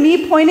 Even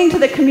me pointing to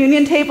the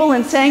communion table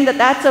and saying that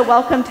that's a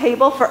welcome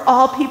table for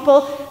all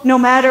people, no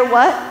matter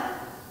what,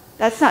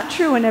 that's not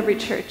true in every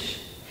church.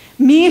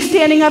 Me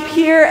standing up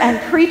here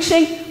and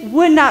preaching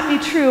would not be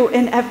true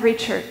in every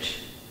church.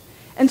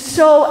 And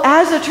so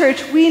as a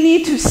church, we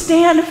need to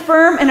stand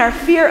firm in our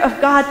fear of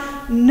God,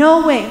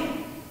 knowing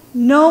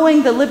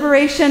the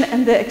liberation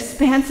and the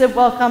expansive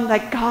welcome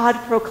that God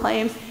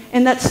proclaims.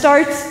 And that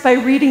starts by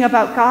reading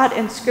about God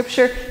in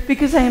Scripture,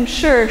 because I am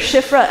sure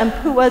Shiphrah and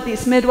Puah,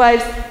 these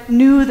midwives,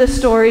 knew the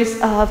stories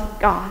of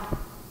God.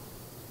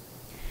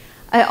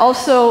 I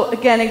also,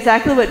 again,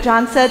 exactly what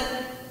John said,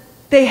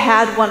 they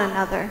had one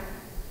another.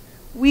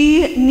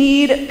 We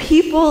need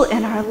people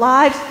in our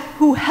lives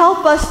who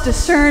help us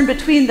discern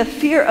between the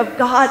fear of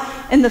God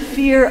and the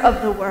fear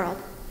of the world.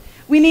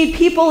 We need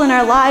people in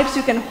our lives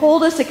who can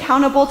hold us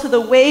accountable to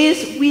the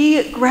ways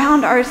we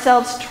ground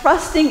ourselves,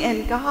 trusting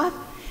in God,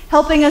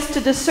 helping us to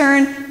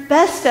discern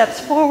best steps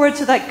forward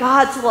so that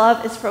God's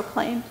love is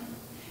proclaimed.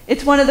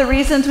 It's one of the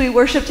reasons we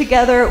worship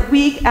together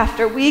week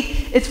after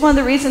week. It's one of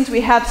the reasons we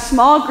have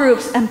small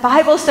groups and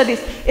Bible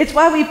studies. It's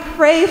why we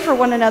pray for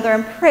one another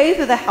and pray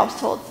through the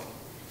households.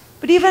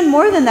 But even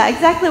more than that,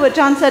 exactly what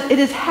John said, it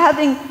is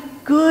having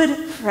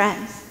good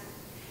friends.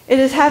 It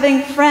is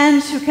having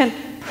friends who can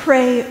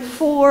pray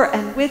for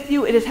and with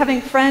you. It is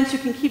having friends who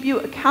can keep you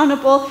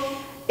accountable.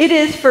 It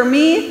is, for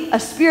me, a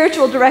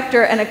spiritual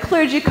director and a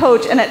clergy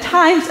coach, and at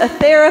times a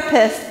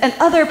therapist and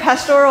other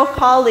pastoral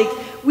colleagues.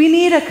 We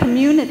need a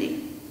community.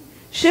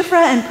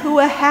 Shiphrah and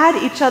Puah had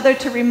each other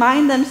to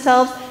remind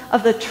themselves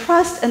of the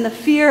trust and the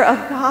fear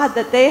of God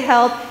that they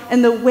held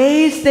and the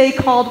ways they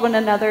called one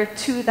another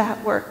to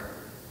that work.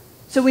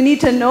 So we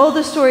need to know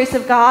the stories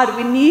of God.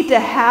 We need to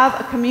have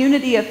a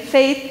community of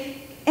faith.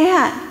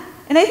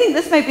 And I think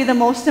this might be the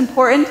most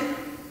important,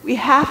 we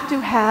have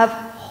to have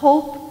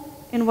hope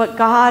in what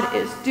God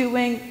is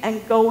doing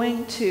and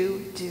going to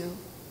do.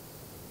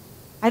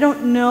 I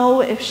don't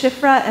know if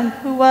Shiphrah and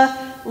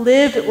Puah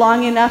lived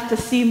long enough to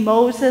see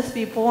Moses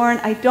be born.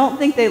 I don't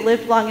think they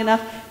lived long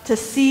enough to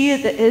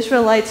see the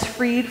Israelites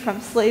freed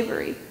from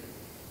slavery.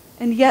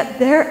 And yet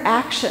their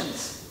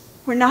actions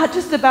were not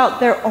just about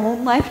their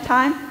own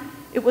lifetime,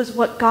 it was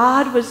what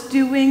God was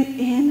doing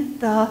in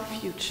the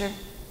future.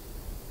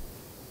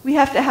 We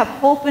have to have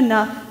hope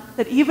enough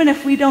that even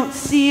if we don't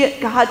see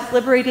God's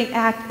liberating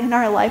act in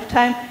our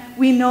lifetime,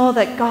 we know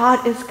that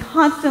God is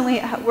constantly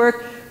at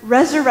work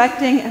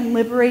resurrecting and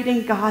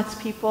liberating God's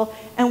people,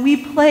 and we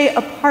play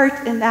a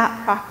part in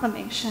that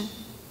proclamation.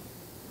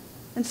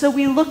 And so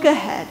we look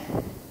ahead,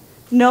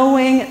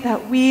 knowing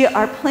that we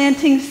are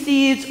planting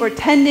seeds or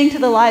tending to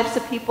the lives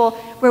of people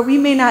where we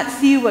may not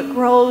see what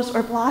grows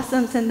or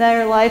blossoms in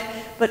their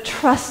life, but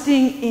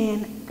trusting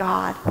in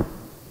God.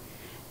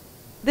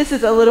 This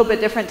is a little bit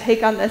different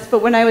take on this,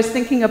 but when I was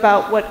thinking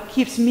about what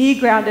keeps me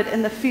grounded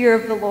in the fear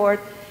of the Lord,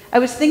 I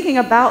was thinking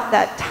about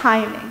that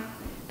timing,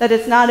 that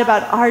it's not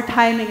about our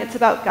timing, it's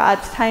about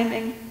God's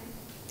timing.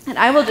 And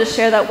I will just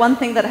share that one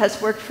thing that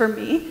has worked for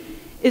me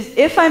is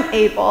if I'm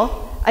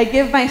able, I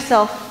give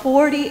myself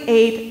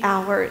 48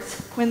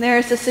 hours when there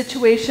is a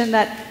situation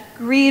that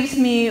grieves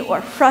me or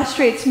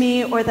frustrates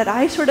me or that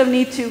I sort of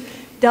need to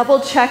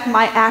double check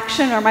my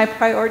action or my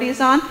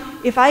priorities on.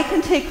 If I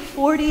can take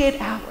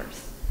 48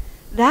 hours,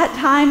 that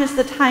time is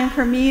the time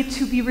for me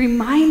to be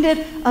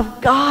reminded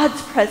of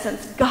God's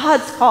presence,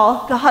 God's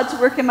call, God's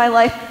work in my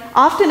life,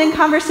 often in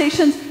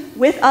conversations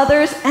with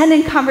others and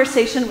in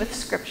conversation with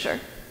Scripture.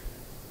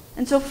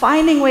 And so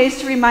finding ways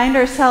to remind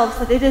ourselves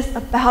that it is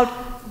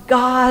about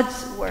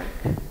God's work.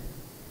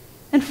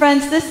 And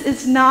friends, this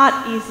is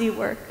not easy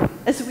work.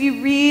 As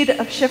we read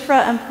of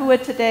Shiphrah and Puah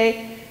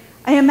today,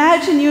 I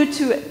imagine you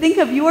to think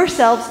of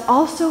yourselves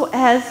also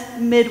as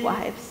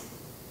midwives.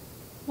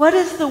 What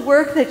is the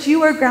work that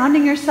you are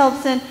grounding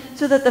yourselves in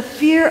so that the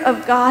fear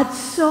of God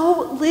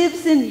so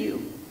lives in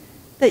you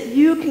that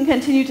you can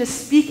continue to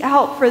speak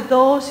out for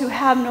those who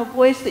have no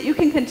voice, that you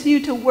can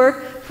continue to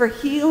work for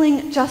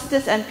healing,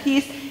 justice, and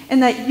peace,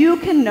 and that you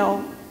can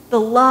know the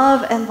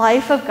love and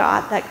life of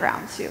God that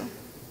grounds you.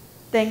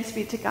 Thanks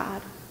be to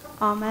God.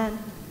 Amen.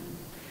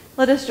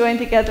 Let us join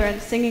together in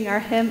singing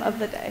our hymn of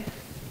the day.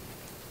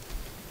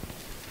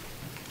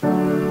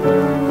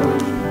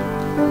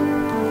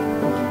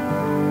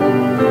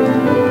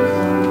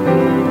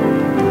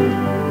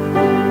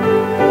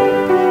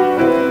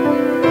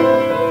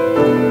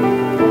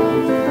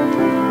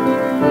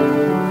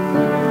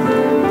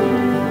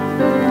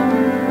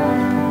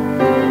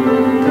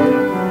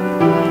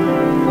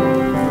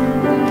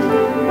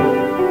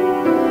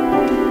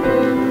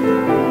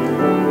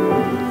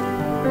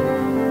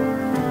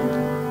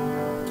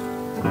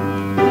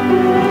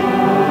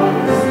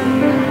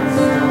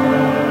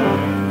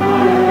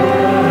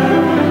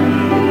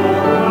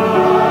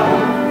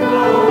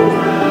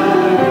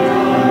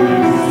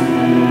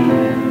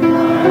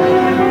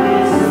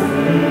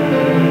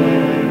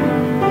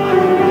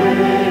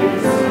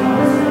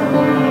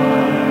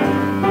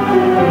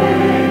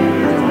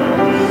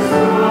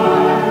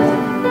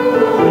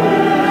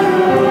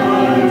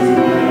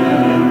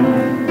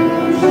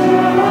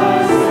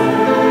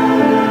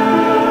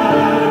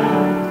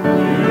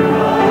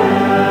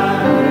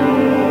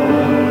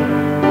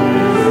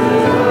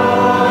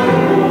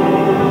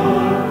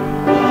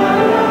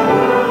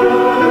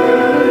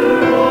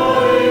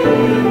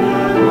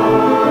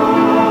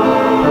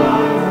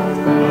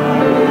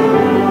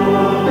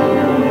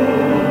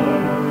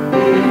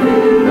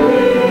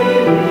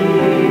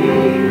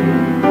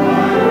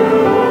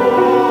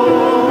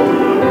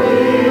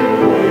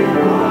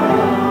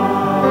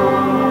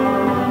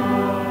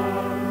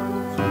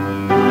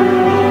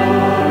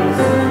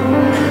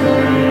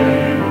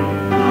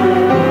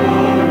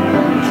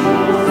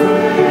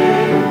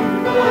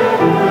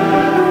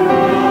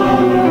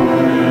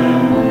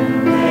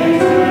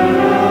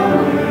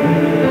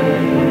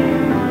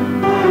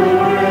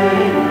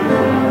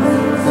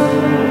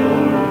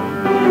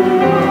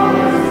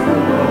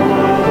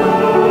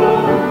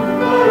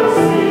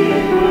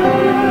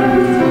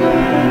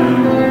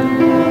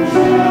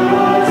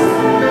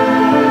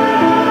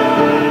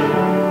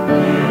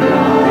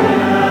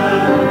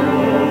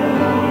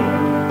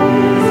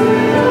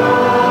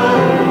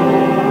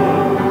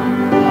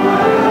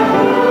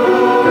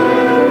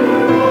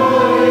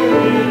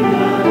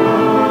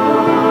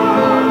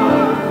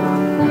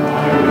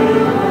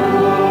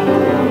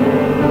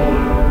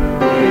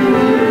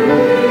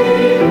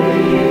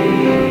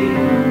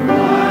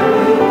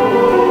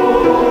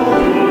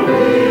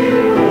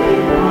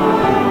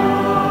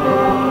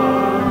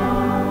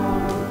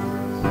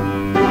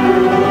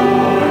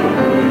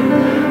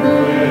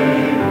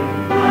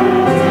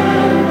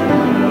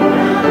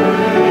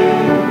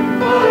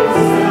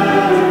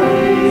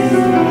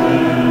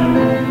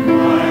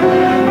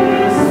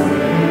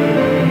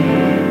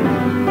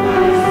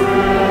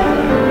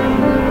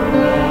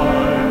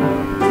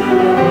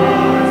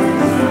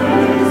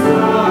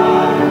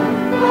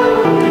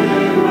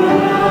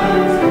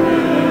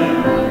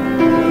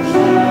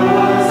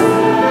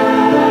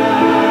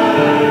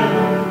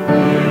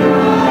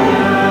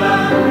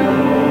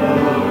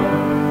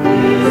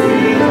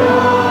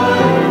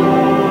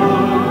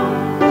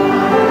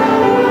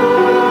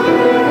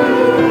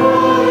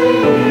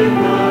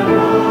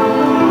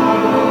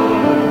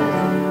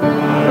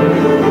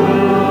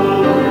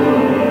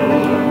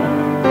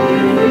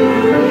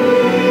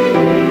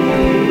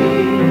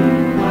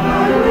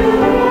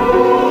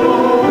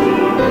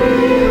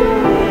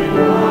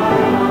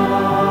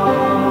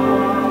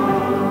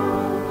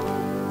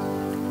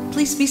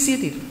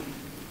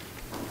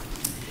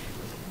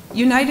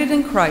 United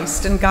in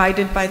Christ and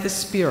guided by the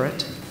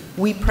Spirit,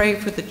 we pray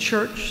for the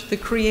church, the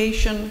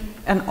creation,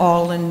 and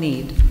all in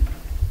need.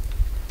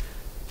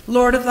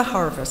 Lord of the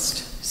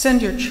harvest,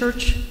 send your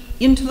church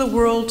into the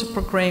world to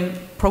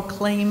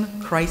proclaim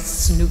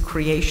Christ's new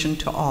creation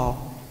to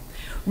all.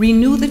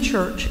 Renew the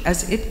church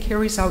as it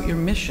carries out your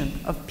mission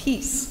of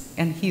peace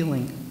and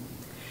healing.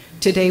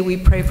 Today we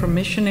pray for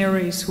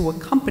missionaries who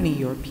accompany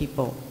your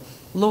people.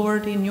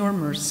 Lord, in your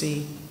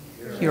mercy,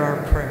 hear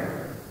our prayer.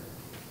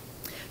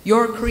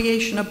 Your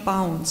creation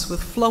abounds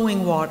with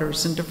flowing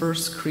waters and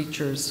diverse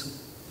creatures.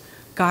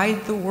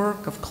 Guide the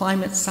work of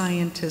climate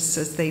scientists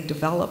as they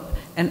develop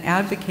and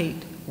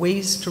advocate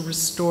ways to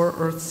restore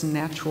Earth's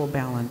natural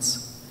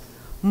balance.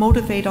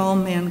 Motivate all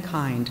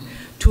mankind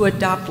to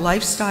adopt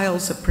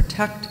lifestyles that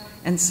protect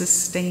and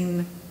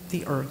sustain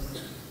the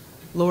Earth.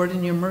 Lord,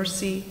 in your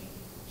mercy,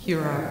 hear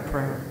our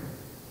prayer.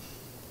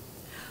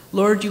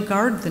 Lord, you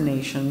guard the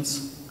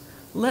nations.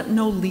 Let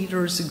no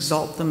leaders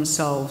exalt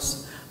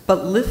themselves,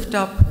 but lift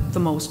up the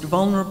most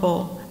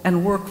vulnerable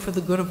and work for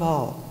the good of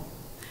all.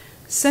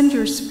 Send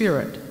your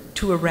Spirit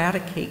to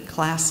eradicate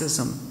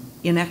classism,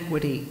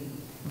 inequity,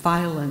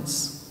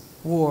 violence,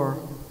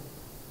 war,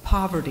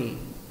 poverty,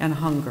 and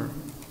hunger.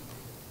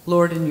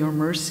 Lord, in your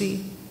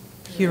mercy,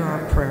 hear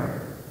our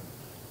prayer.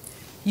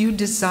 You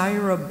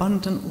desire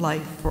abundant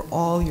life for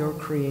all your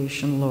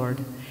creation,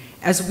 Lord.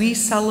 As we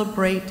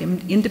celebrate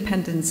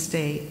Independence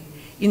Day,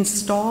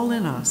 install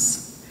in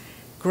us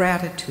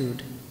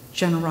gratitude,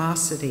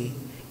 generosity,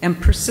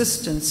 and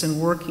persistence in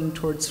working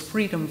towards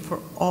freedom for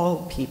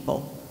all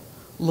people.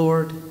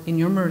 Lord, in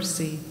your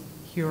mercy,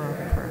 hear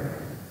our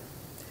prayer.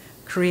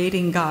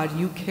 Creating God,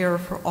 you care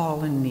for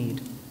all in need.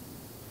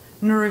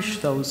 Nourish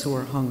those who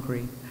are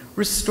hungry.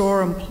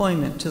 Restore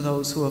employment to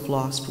those who have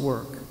lost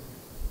work.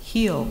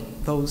 Heal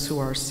those who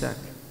are sick.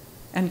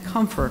 And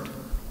comfort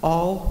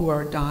all who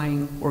are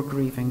dying or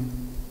grieving.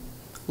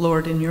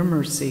 Lord, in your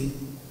mercy,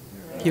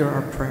 hear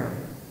our prayer.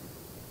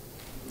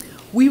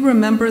 We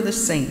remember the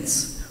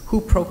saints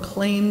who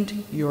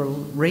proclaimed your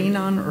reign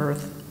on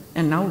earth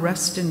and now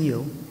rest in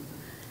you.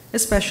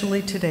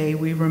 Especially today,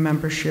 we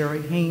remember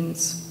Sherry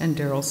Haynes and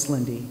Daryl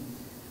Slindy.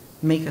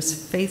 Make us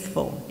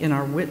faithful in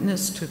our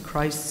witness to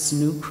Christ's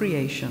new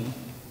creation.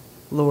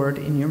 Lord,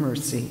 in your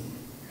mercy,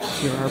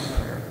 hear our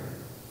prayer.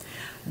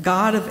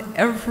 God of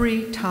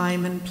every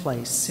time and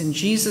place, in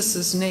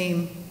Jesus'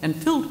 name and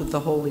filled with the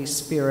Holy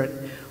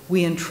Spirit,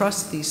 we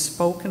entrust these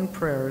spoken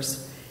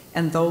prayers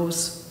and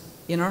those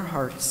in our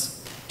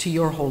hearts to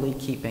your holy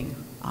keeping.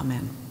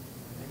 Amen.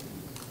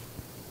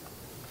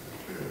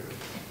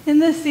 In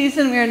this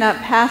season, we are not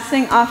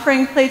passing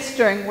offering plates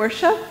during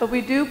worship, but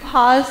we do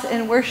pause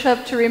in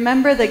worship to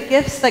remember the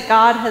gifts that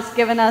God has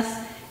given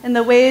us and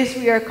the ways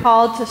we are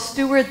called to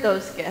steward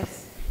those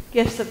gifts,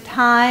 gifts of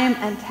time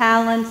and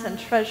talents and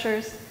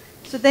treasures.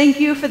 So thank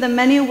you for the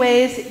many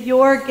ways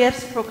your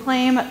gifts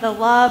proclaim the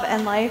love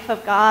and life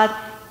of God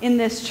in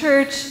this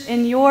church,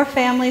 in your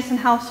families and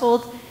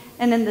households,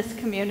 and in this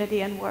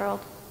community and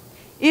world.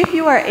 If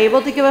you are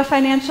able to give a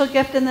financial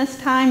gift in this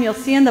time, you'll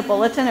see in the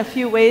bulletin a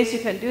few ways you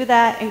can do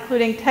that,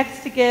 including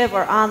text to give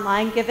or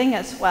online giving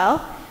as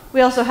well. We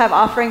also have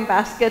offering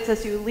baskets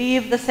as you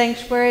leave the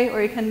sanctuary,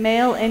 or you can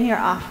mail in your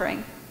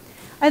offering.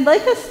 I'd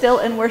like us still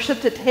in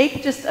worship to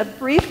take just a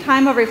brief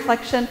time of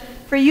reflection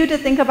for you to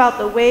think about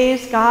the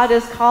ways God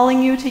is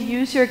calling you to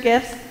use your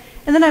gifts.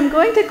 And then I'm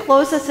going to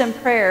close us in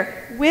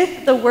prayer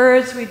with the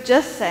words we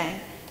just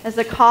sang as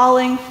a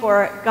calling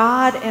for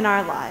God in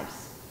our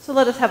lives. So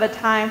let us have a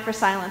time for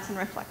silence and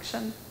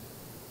reflection.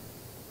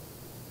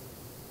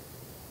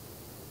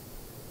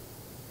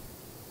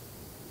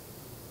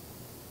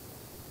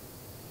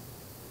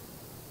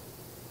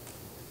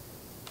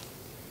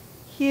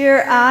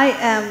 Here I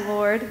am,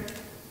 Lord.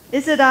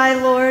 Is it I,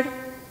 Lord?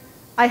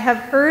 I have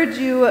heard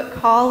you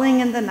calling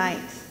in the night.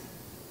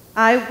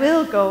 I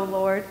will go,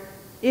 Lord,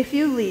 if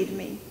you lead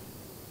me.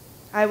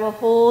 I will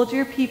hold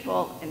your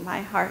people in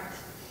my heart.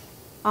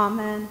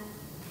 Amen.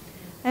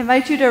 I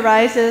invite you to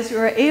rise as you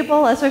are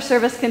able as our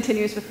service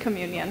continues with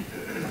communion.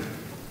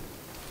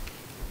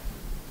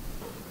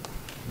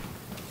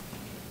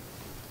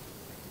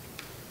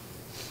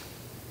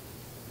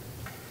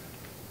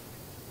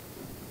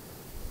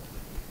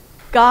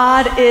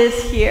 God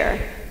is here.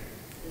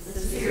 The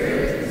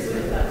Spirit is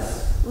with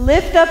us.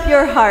 Lift up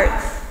your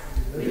hearts.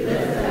 We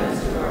lift them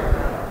to our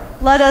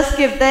God. Let us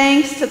give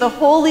thanks to the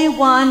Holy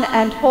One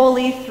and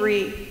Holy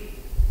Three.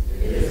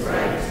 It is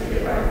right to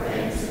give our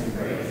thanks and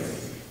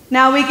praise.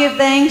 Now we give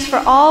thanks for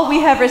all we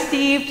have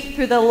received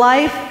through the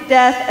life,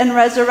 death, and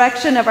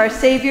resurrection of our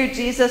Savior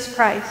Jesus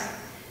Christ.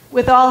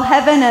 With all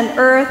heaven and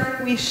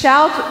earth, we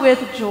shout with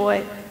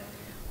joy.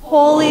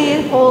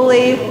 Holy,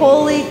 holy,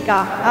 holy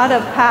God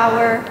of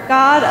power,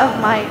 God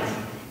of might.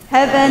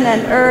 Heaven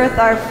and earth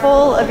are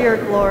full of your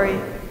glory.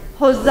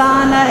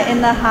 Hosanna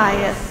in the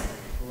highest.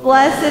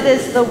 Blessed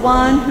is the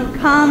one who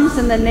comes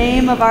in the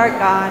name of our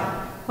God.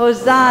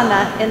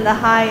 Hosanna in the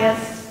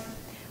highest.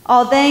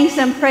 All thanks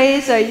and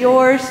praise are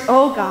yours,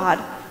 O God,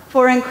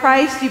 for in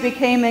Christ you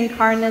became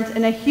incarnate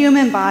in a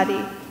human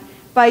body.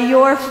 By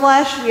your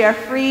flesh we are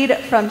freed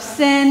from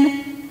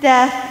sin,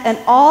 death, and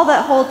all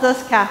that holds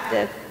us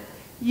captive.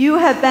 You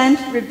have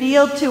been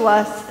revealed to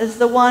us as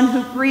the one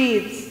who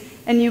breathes,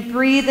 and you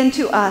breathe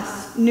into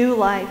us new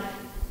life.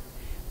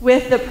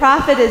 With the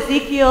prophet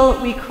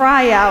Ezekiel, we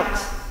cry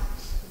out,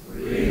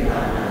 Breathe on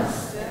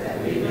us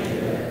that we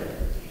may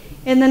live.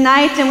 In the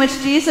night in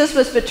which Jesus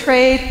was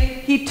betrayed,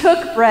 he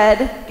took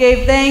bread,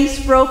 gave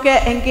thanks, broke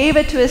it, and gave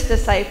it to his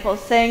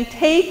disciples, saying,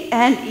 Take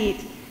and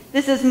eat.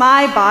 This is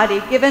my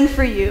body given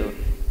for you.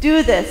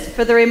 Do this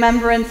for the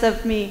remembrance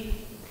of me.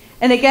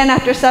 And again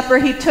after supper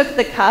he took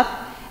the cup,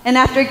 and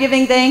after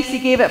giving thanks he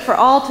gave it for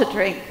all to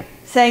drink,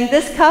 saying,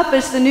 This cup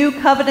is the new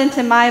covenant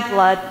in my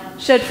blood,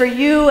 shed for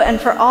you and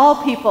for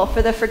all people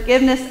for the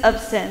forgiveness of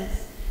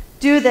sins.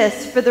 Do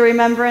this for the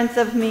remembrance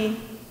of me.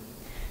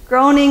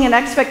 Groaning in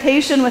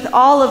expectation with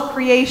all of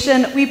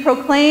creation, we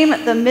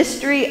proclaim the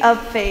mystery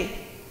of faith.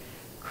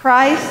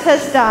 Christ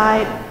has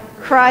died.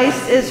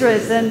 Christ is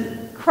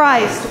risen.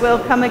 Christ will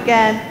come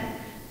again.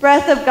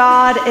 Breath of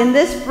God, in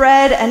this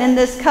bread and in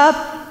this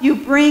cup, you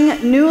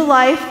bring new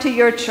life to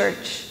your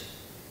church.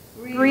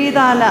 Breathe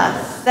on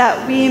us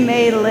that we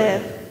may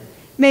live.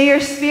 May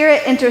your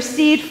Spirit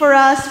intercede for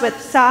us with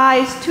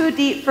sighs too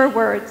deep for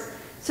words,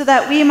 so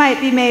that we might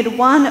be made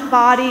one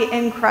body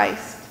in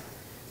Christ.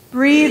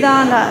 Breathe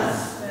on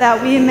us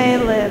that we may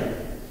live.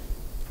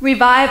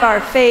 Revive our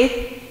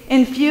faith,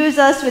 infuse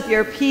us with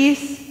your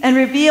peace, and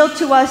reveal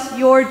to us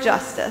your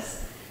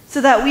justice, so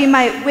that we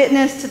might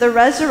witness to the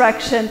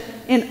resurrection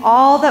in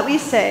all that we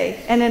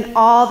say and in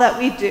all that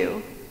we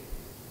do.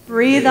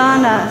 Breathe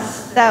on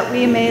us that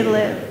we may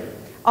live.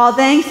 All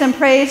thanks and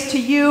praise to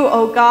you,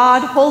 O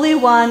God, Holy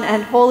One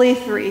and Holy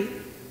Three.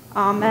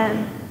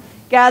 Amen.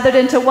 Gathered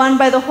into one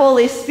by the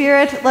Holy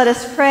Spirit, let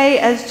us pray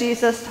as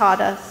Jesus taught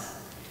us.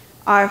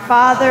 Our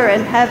Father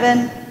in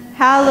heaven,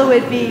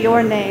 hallowed be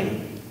your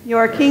name.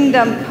 Your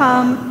kingdom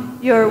come,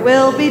 your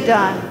will be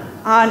done,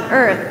 on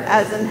earth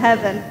as in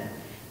heaven.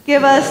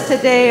 Give us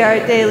today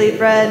our daily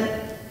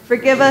bread.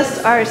 Forgive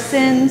us our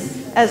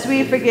sins as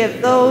we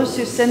forgive those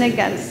who sin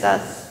against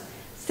us.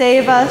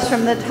 Save us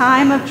from the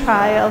time of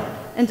trial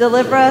and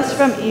deliver us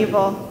from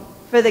evil.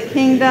 For the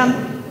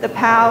kingdom, the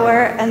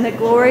power, and the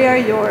glory are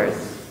yours,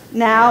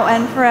 now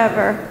and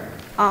forever.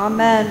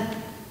 Amen.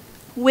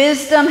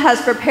 Wisdom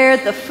has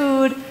prepared the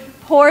food,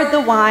 poured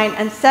the wine,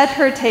 and set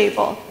her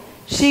table.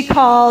 She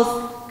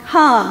calls,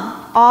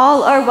 Come,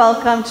 all are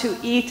welcome to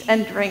eat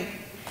and drink.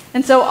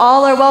 And so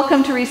all are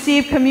welcome to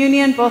receive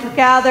communion, both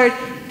gathered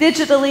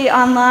digitally,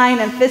 online,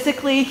 and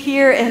physically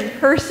here in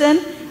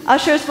person.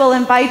 Ushers will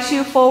invite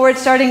you forward,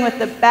 starting with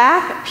the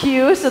back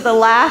pew, so the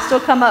last will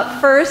come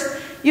up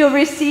first. You'll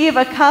receive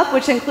a cup,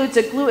 which includes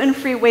a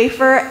gluten-free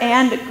wafer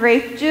and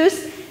grape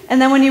juice. And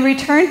then when you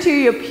return to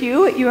your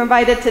pew, you're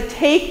invited to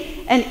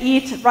take and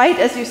eat right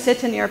as you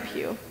sit in your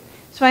pew.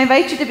 So I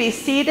invite you to be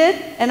seated,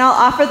 and I'll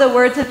offer the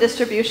words of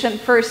distribution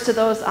first to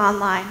those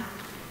online.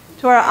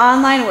 To our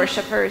online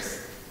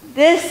worshipers,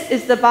 this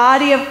is the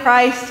body of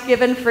Christ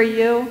given for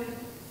you,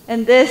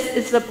 and this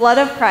is the blood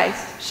of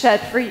Christ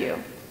shed for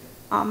you.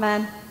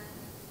 Amen.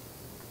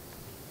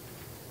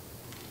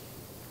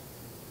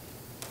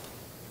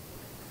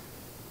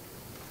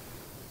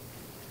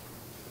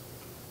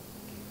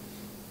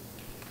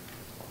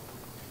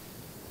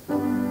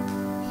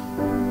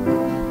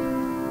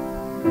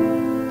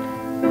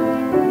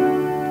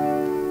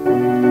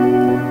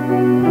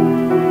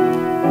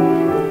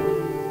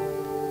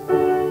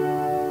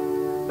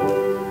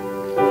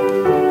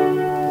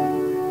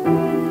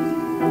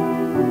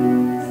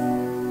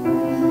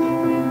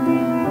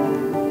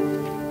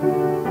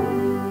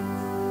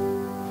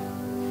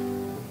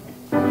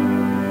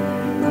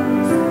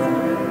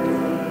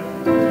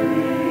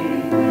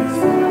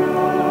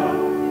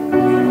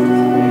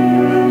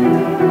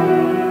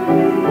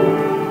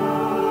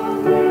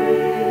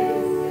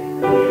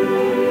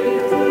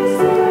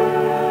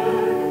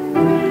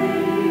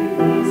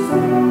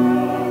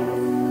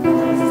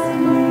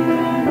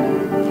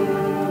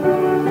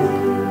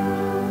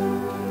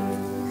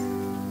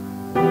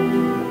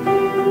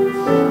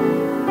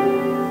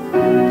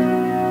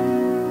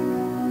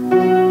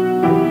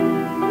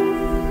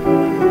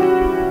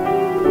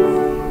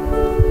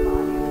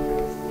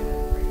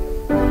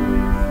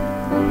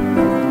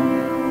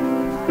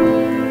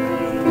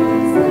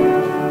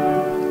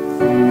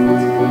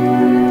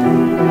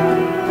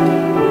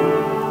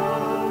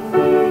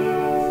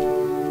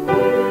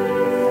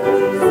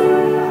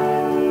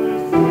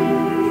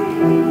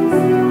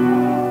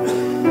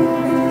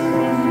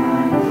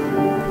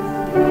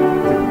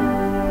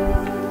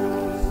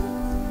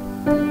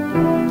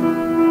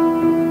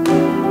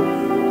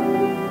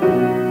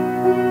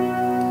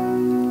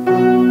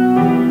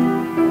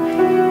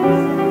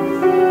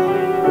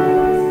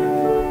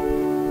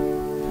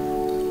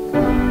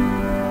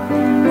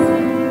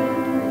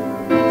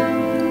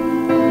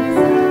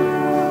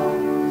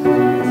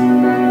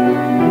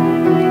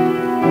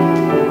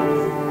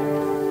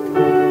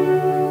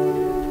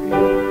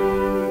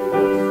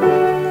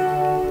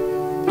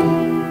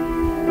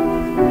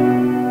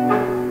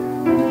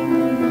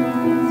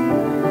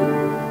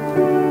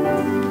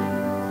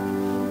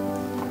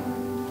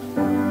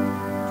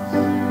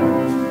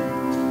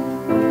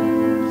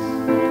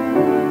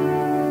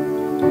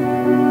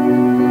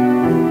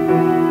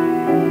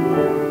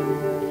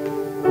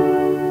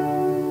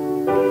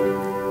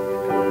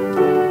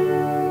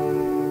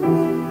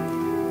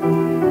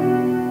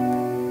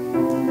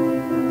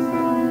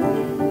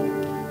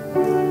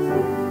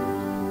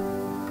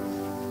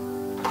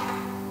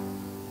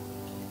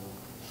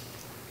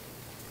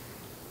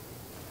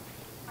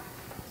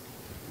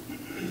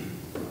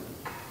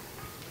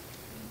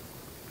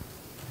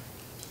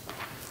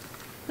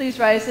 Please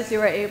rise as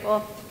you are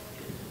able.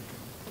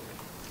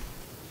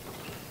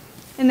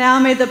 And now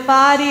may the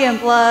body and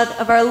blood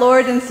of our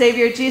Lord and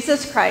Savior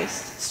Jesus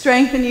Christ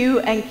strengthen you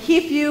and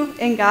keep you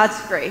in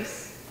God's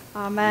grace.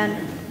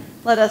 Amen.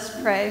 Let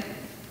us pray.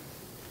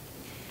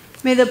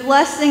 May the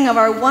blessing of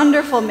our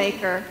wonderful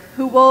Maker,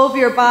 who wove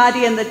your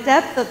body in the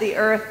depth of the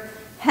earth,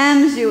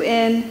 hems you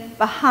in,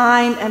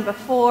 behind, and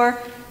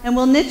before, and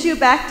will knit you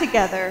back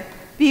together,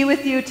 be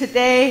with you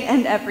today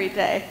and every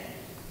day.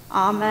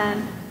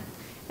 Amen.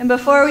 And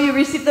before you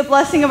receive the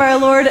blessing of our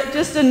Lord,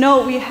 just a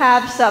note, we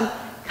have some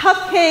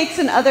cupcakes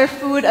and other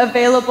food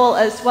available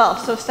as well.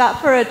 So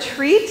stop for a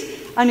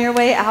treat on your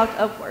way out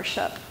of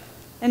worship.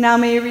 And now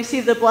may you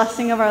receive the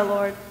blessing of our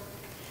Lord.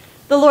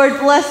 The Lord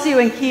bless you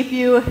and keep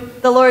you.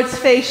 The Lord's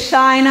face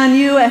shine on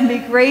you and be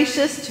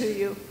gracious to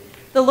you.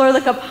 The Lord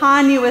look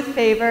upon you with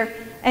favor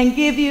and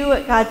give you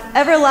God's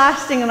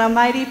everlasting and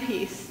almighty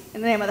peace.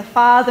 In the name of the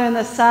Father, and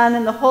the Son,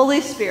 and the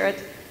Holy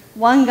Spirit,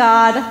 one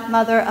God,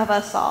 Mother of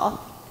us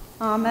all.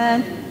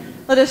 Amen.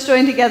 Let us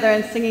join together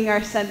in singing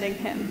our sending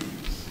hymn.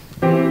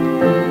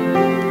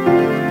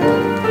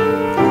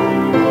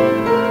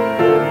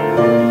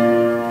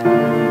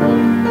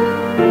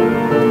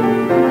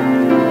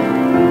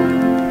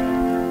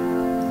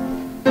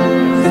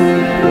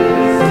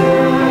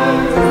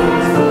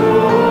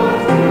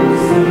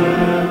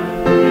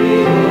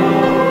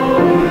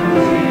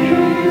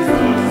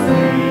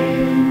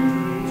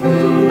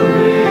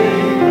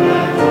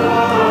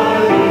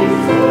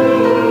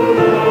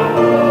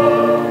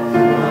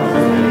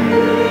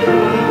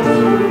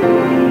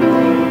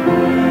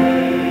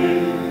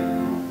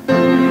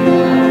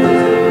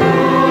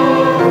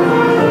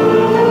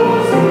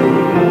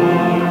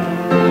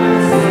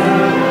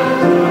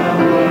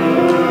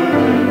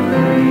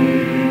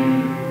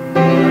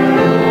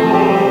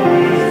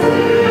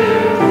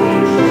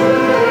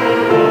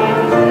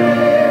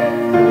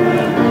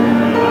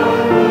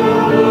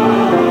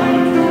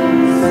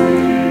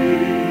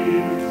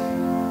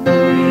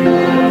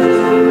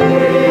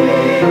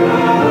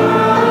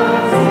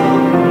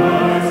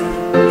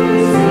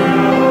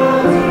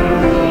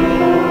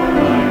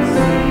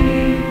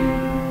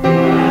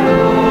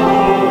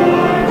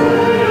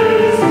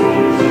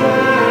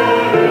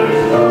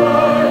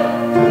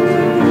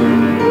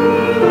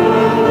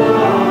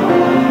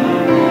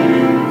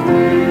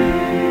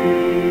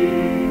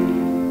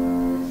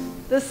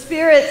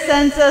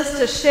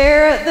 To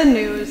share the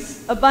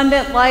news,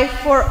 abundant life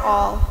for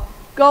all.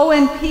 Go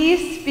in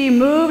peace, be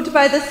moved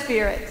by the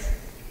Spirit.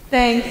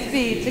 Thanks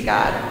be to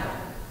God.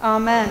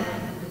 Amen.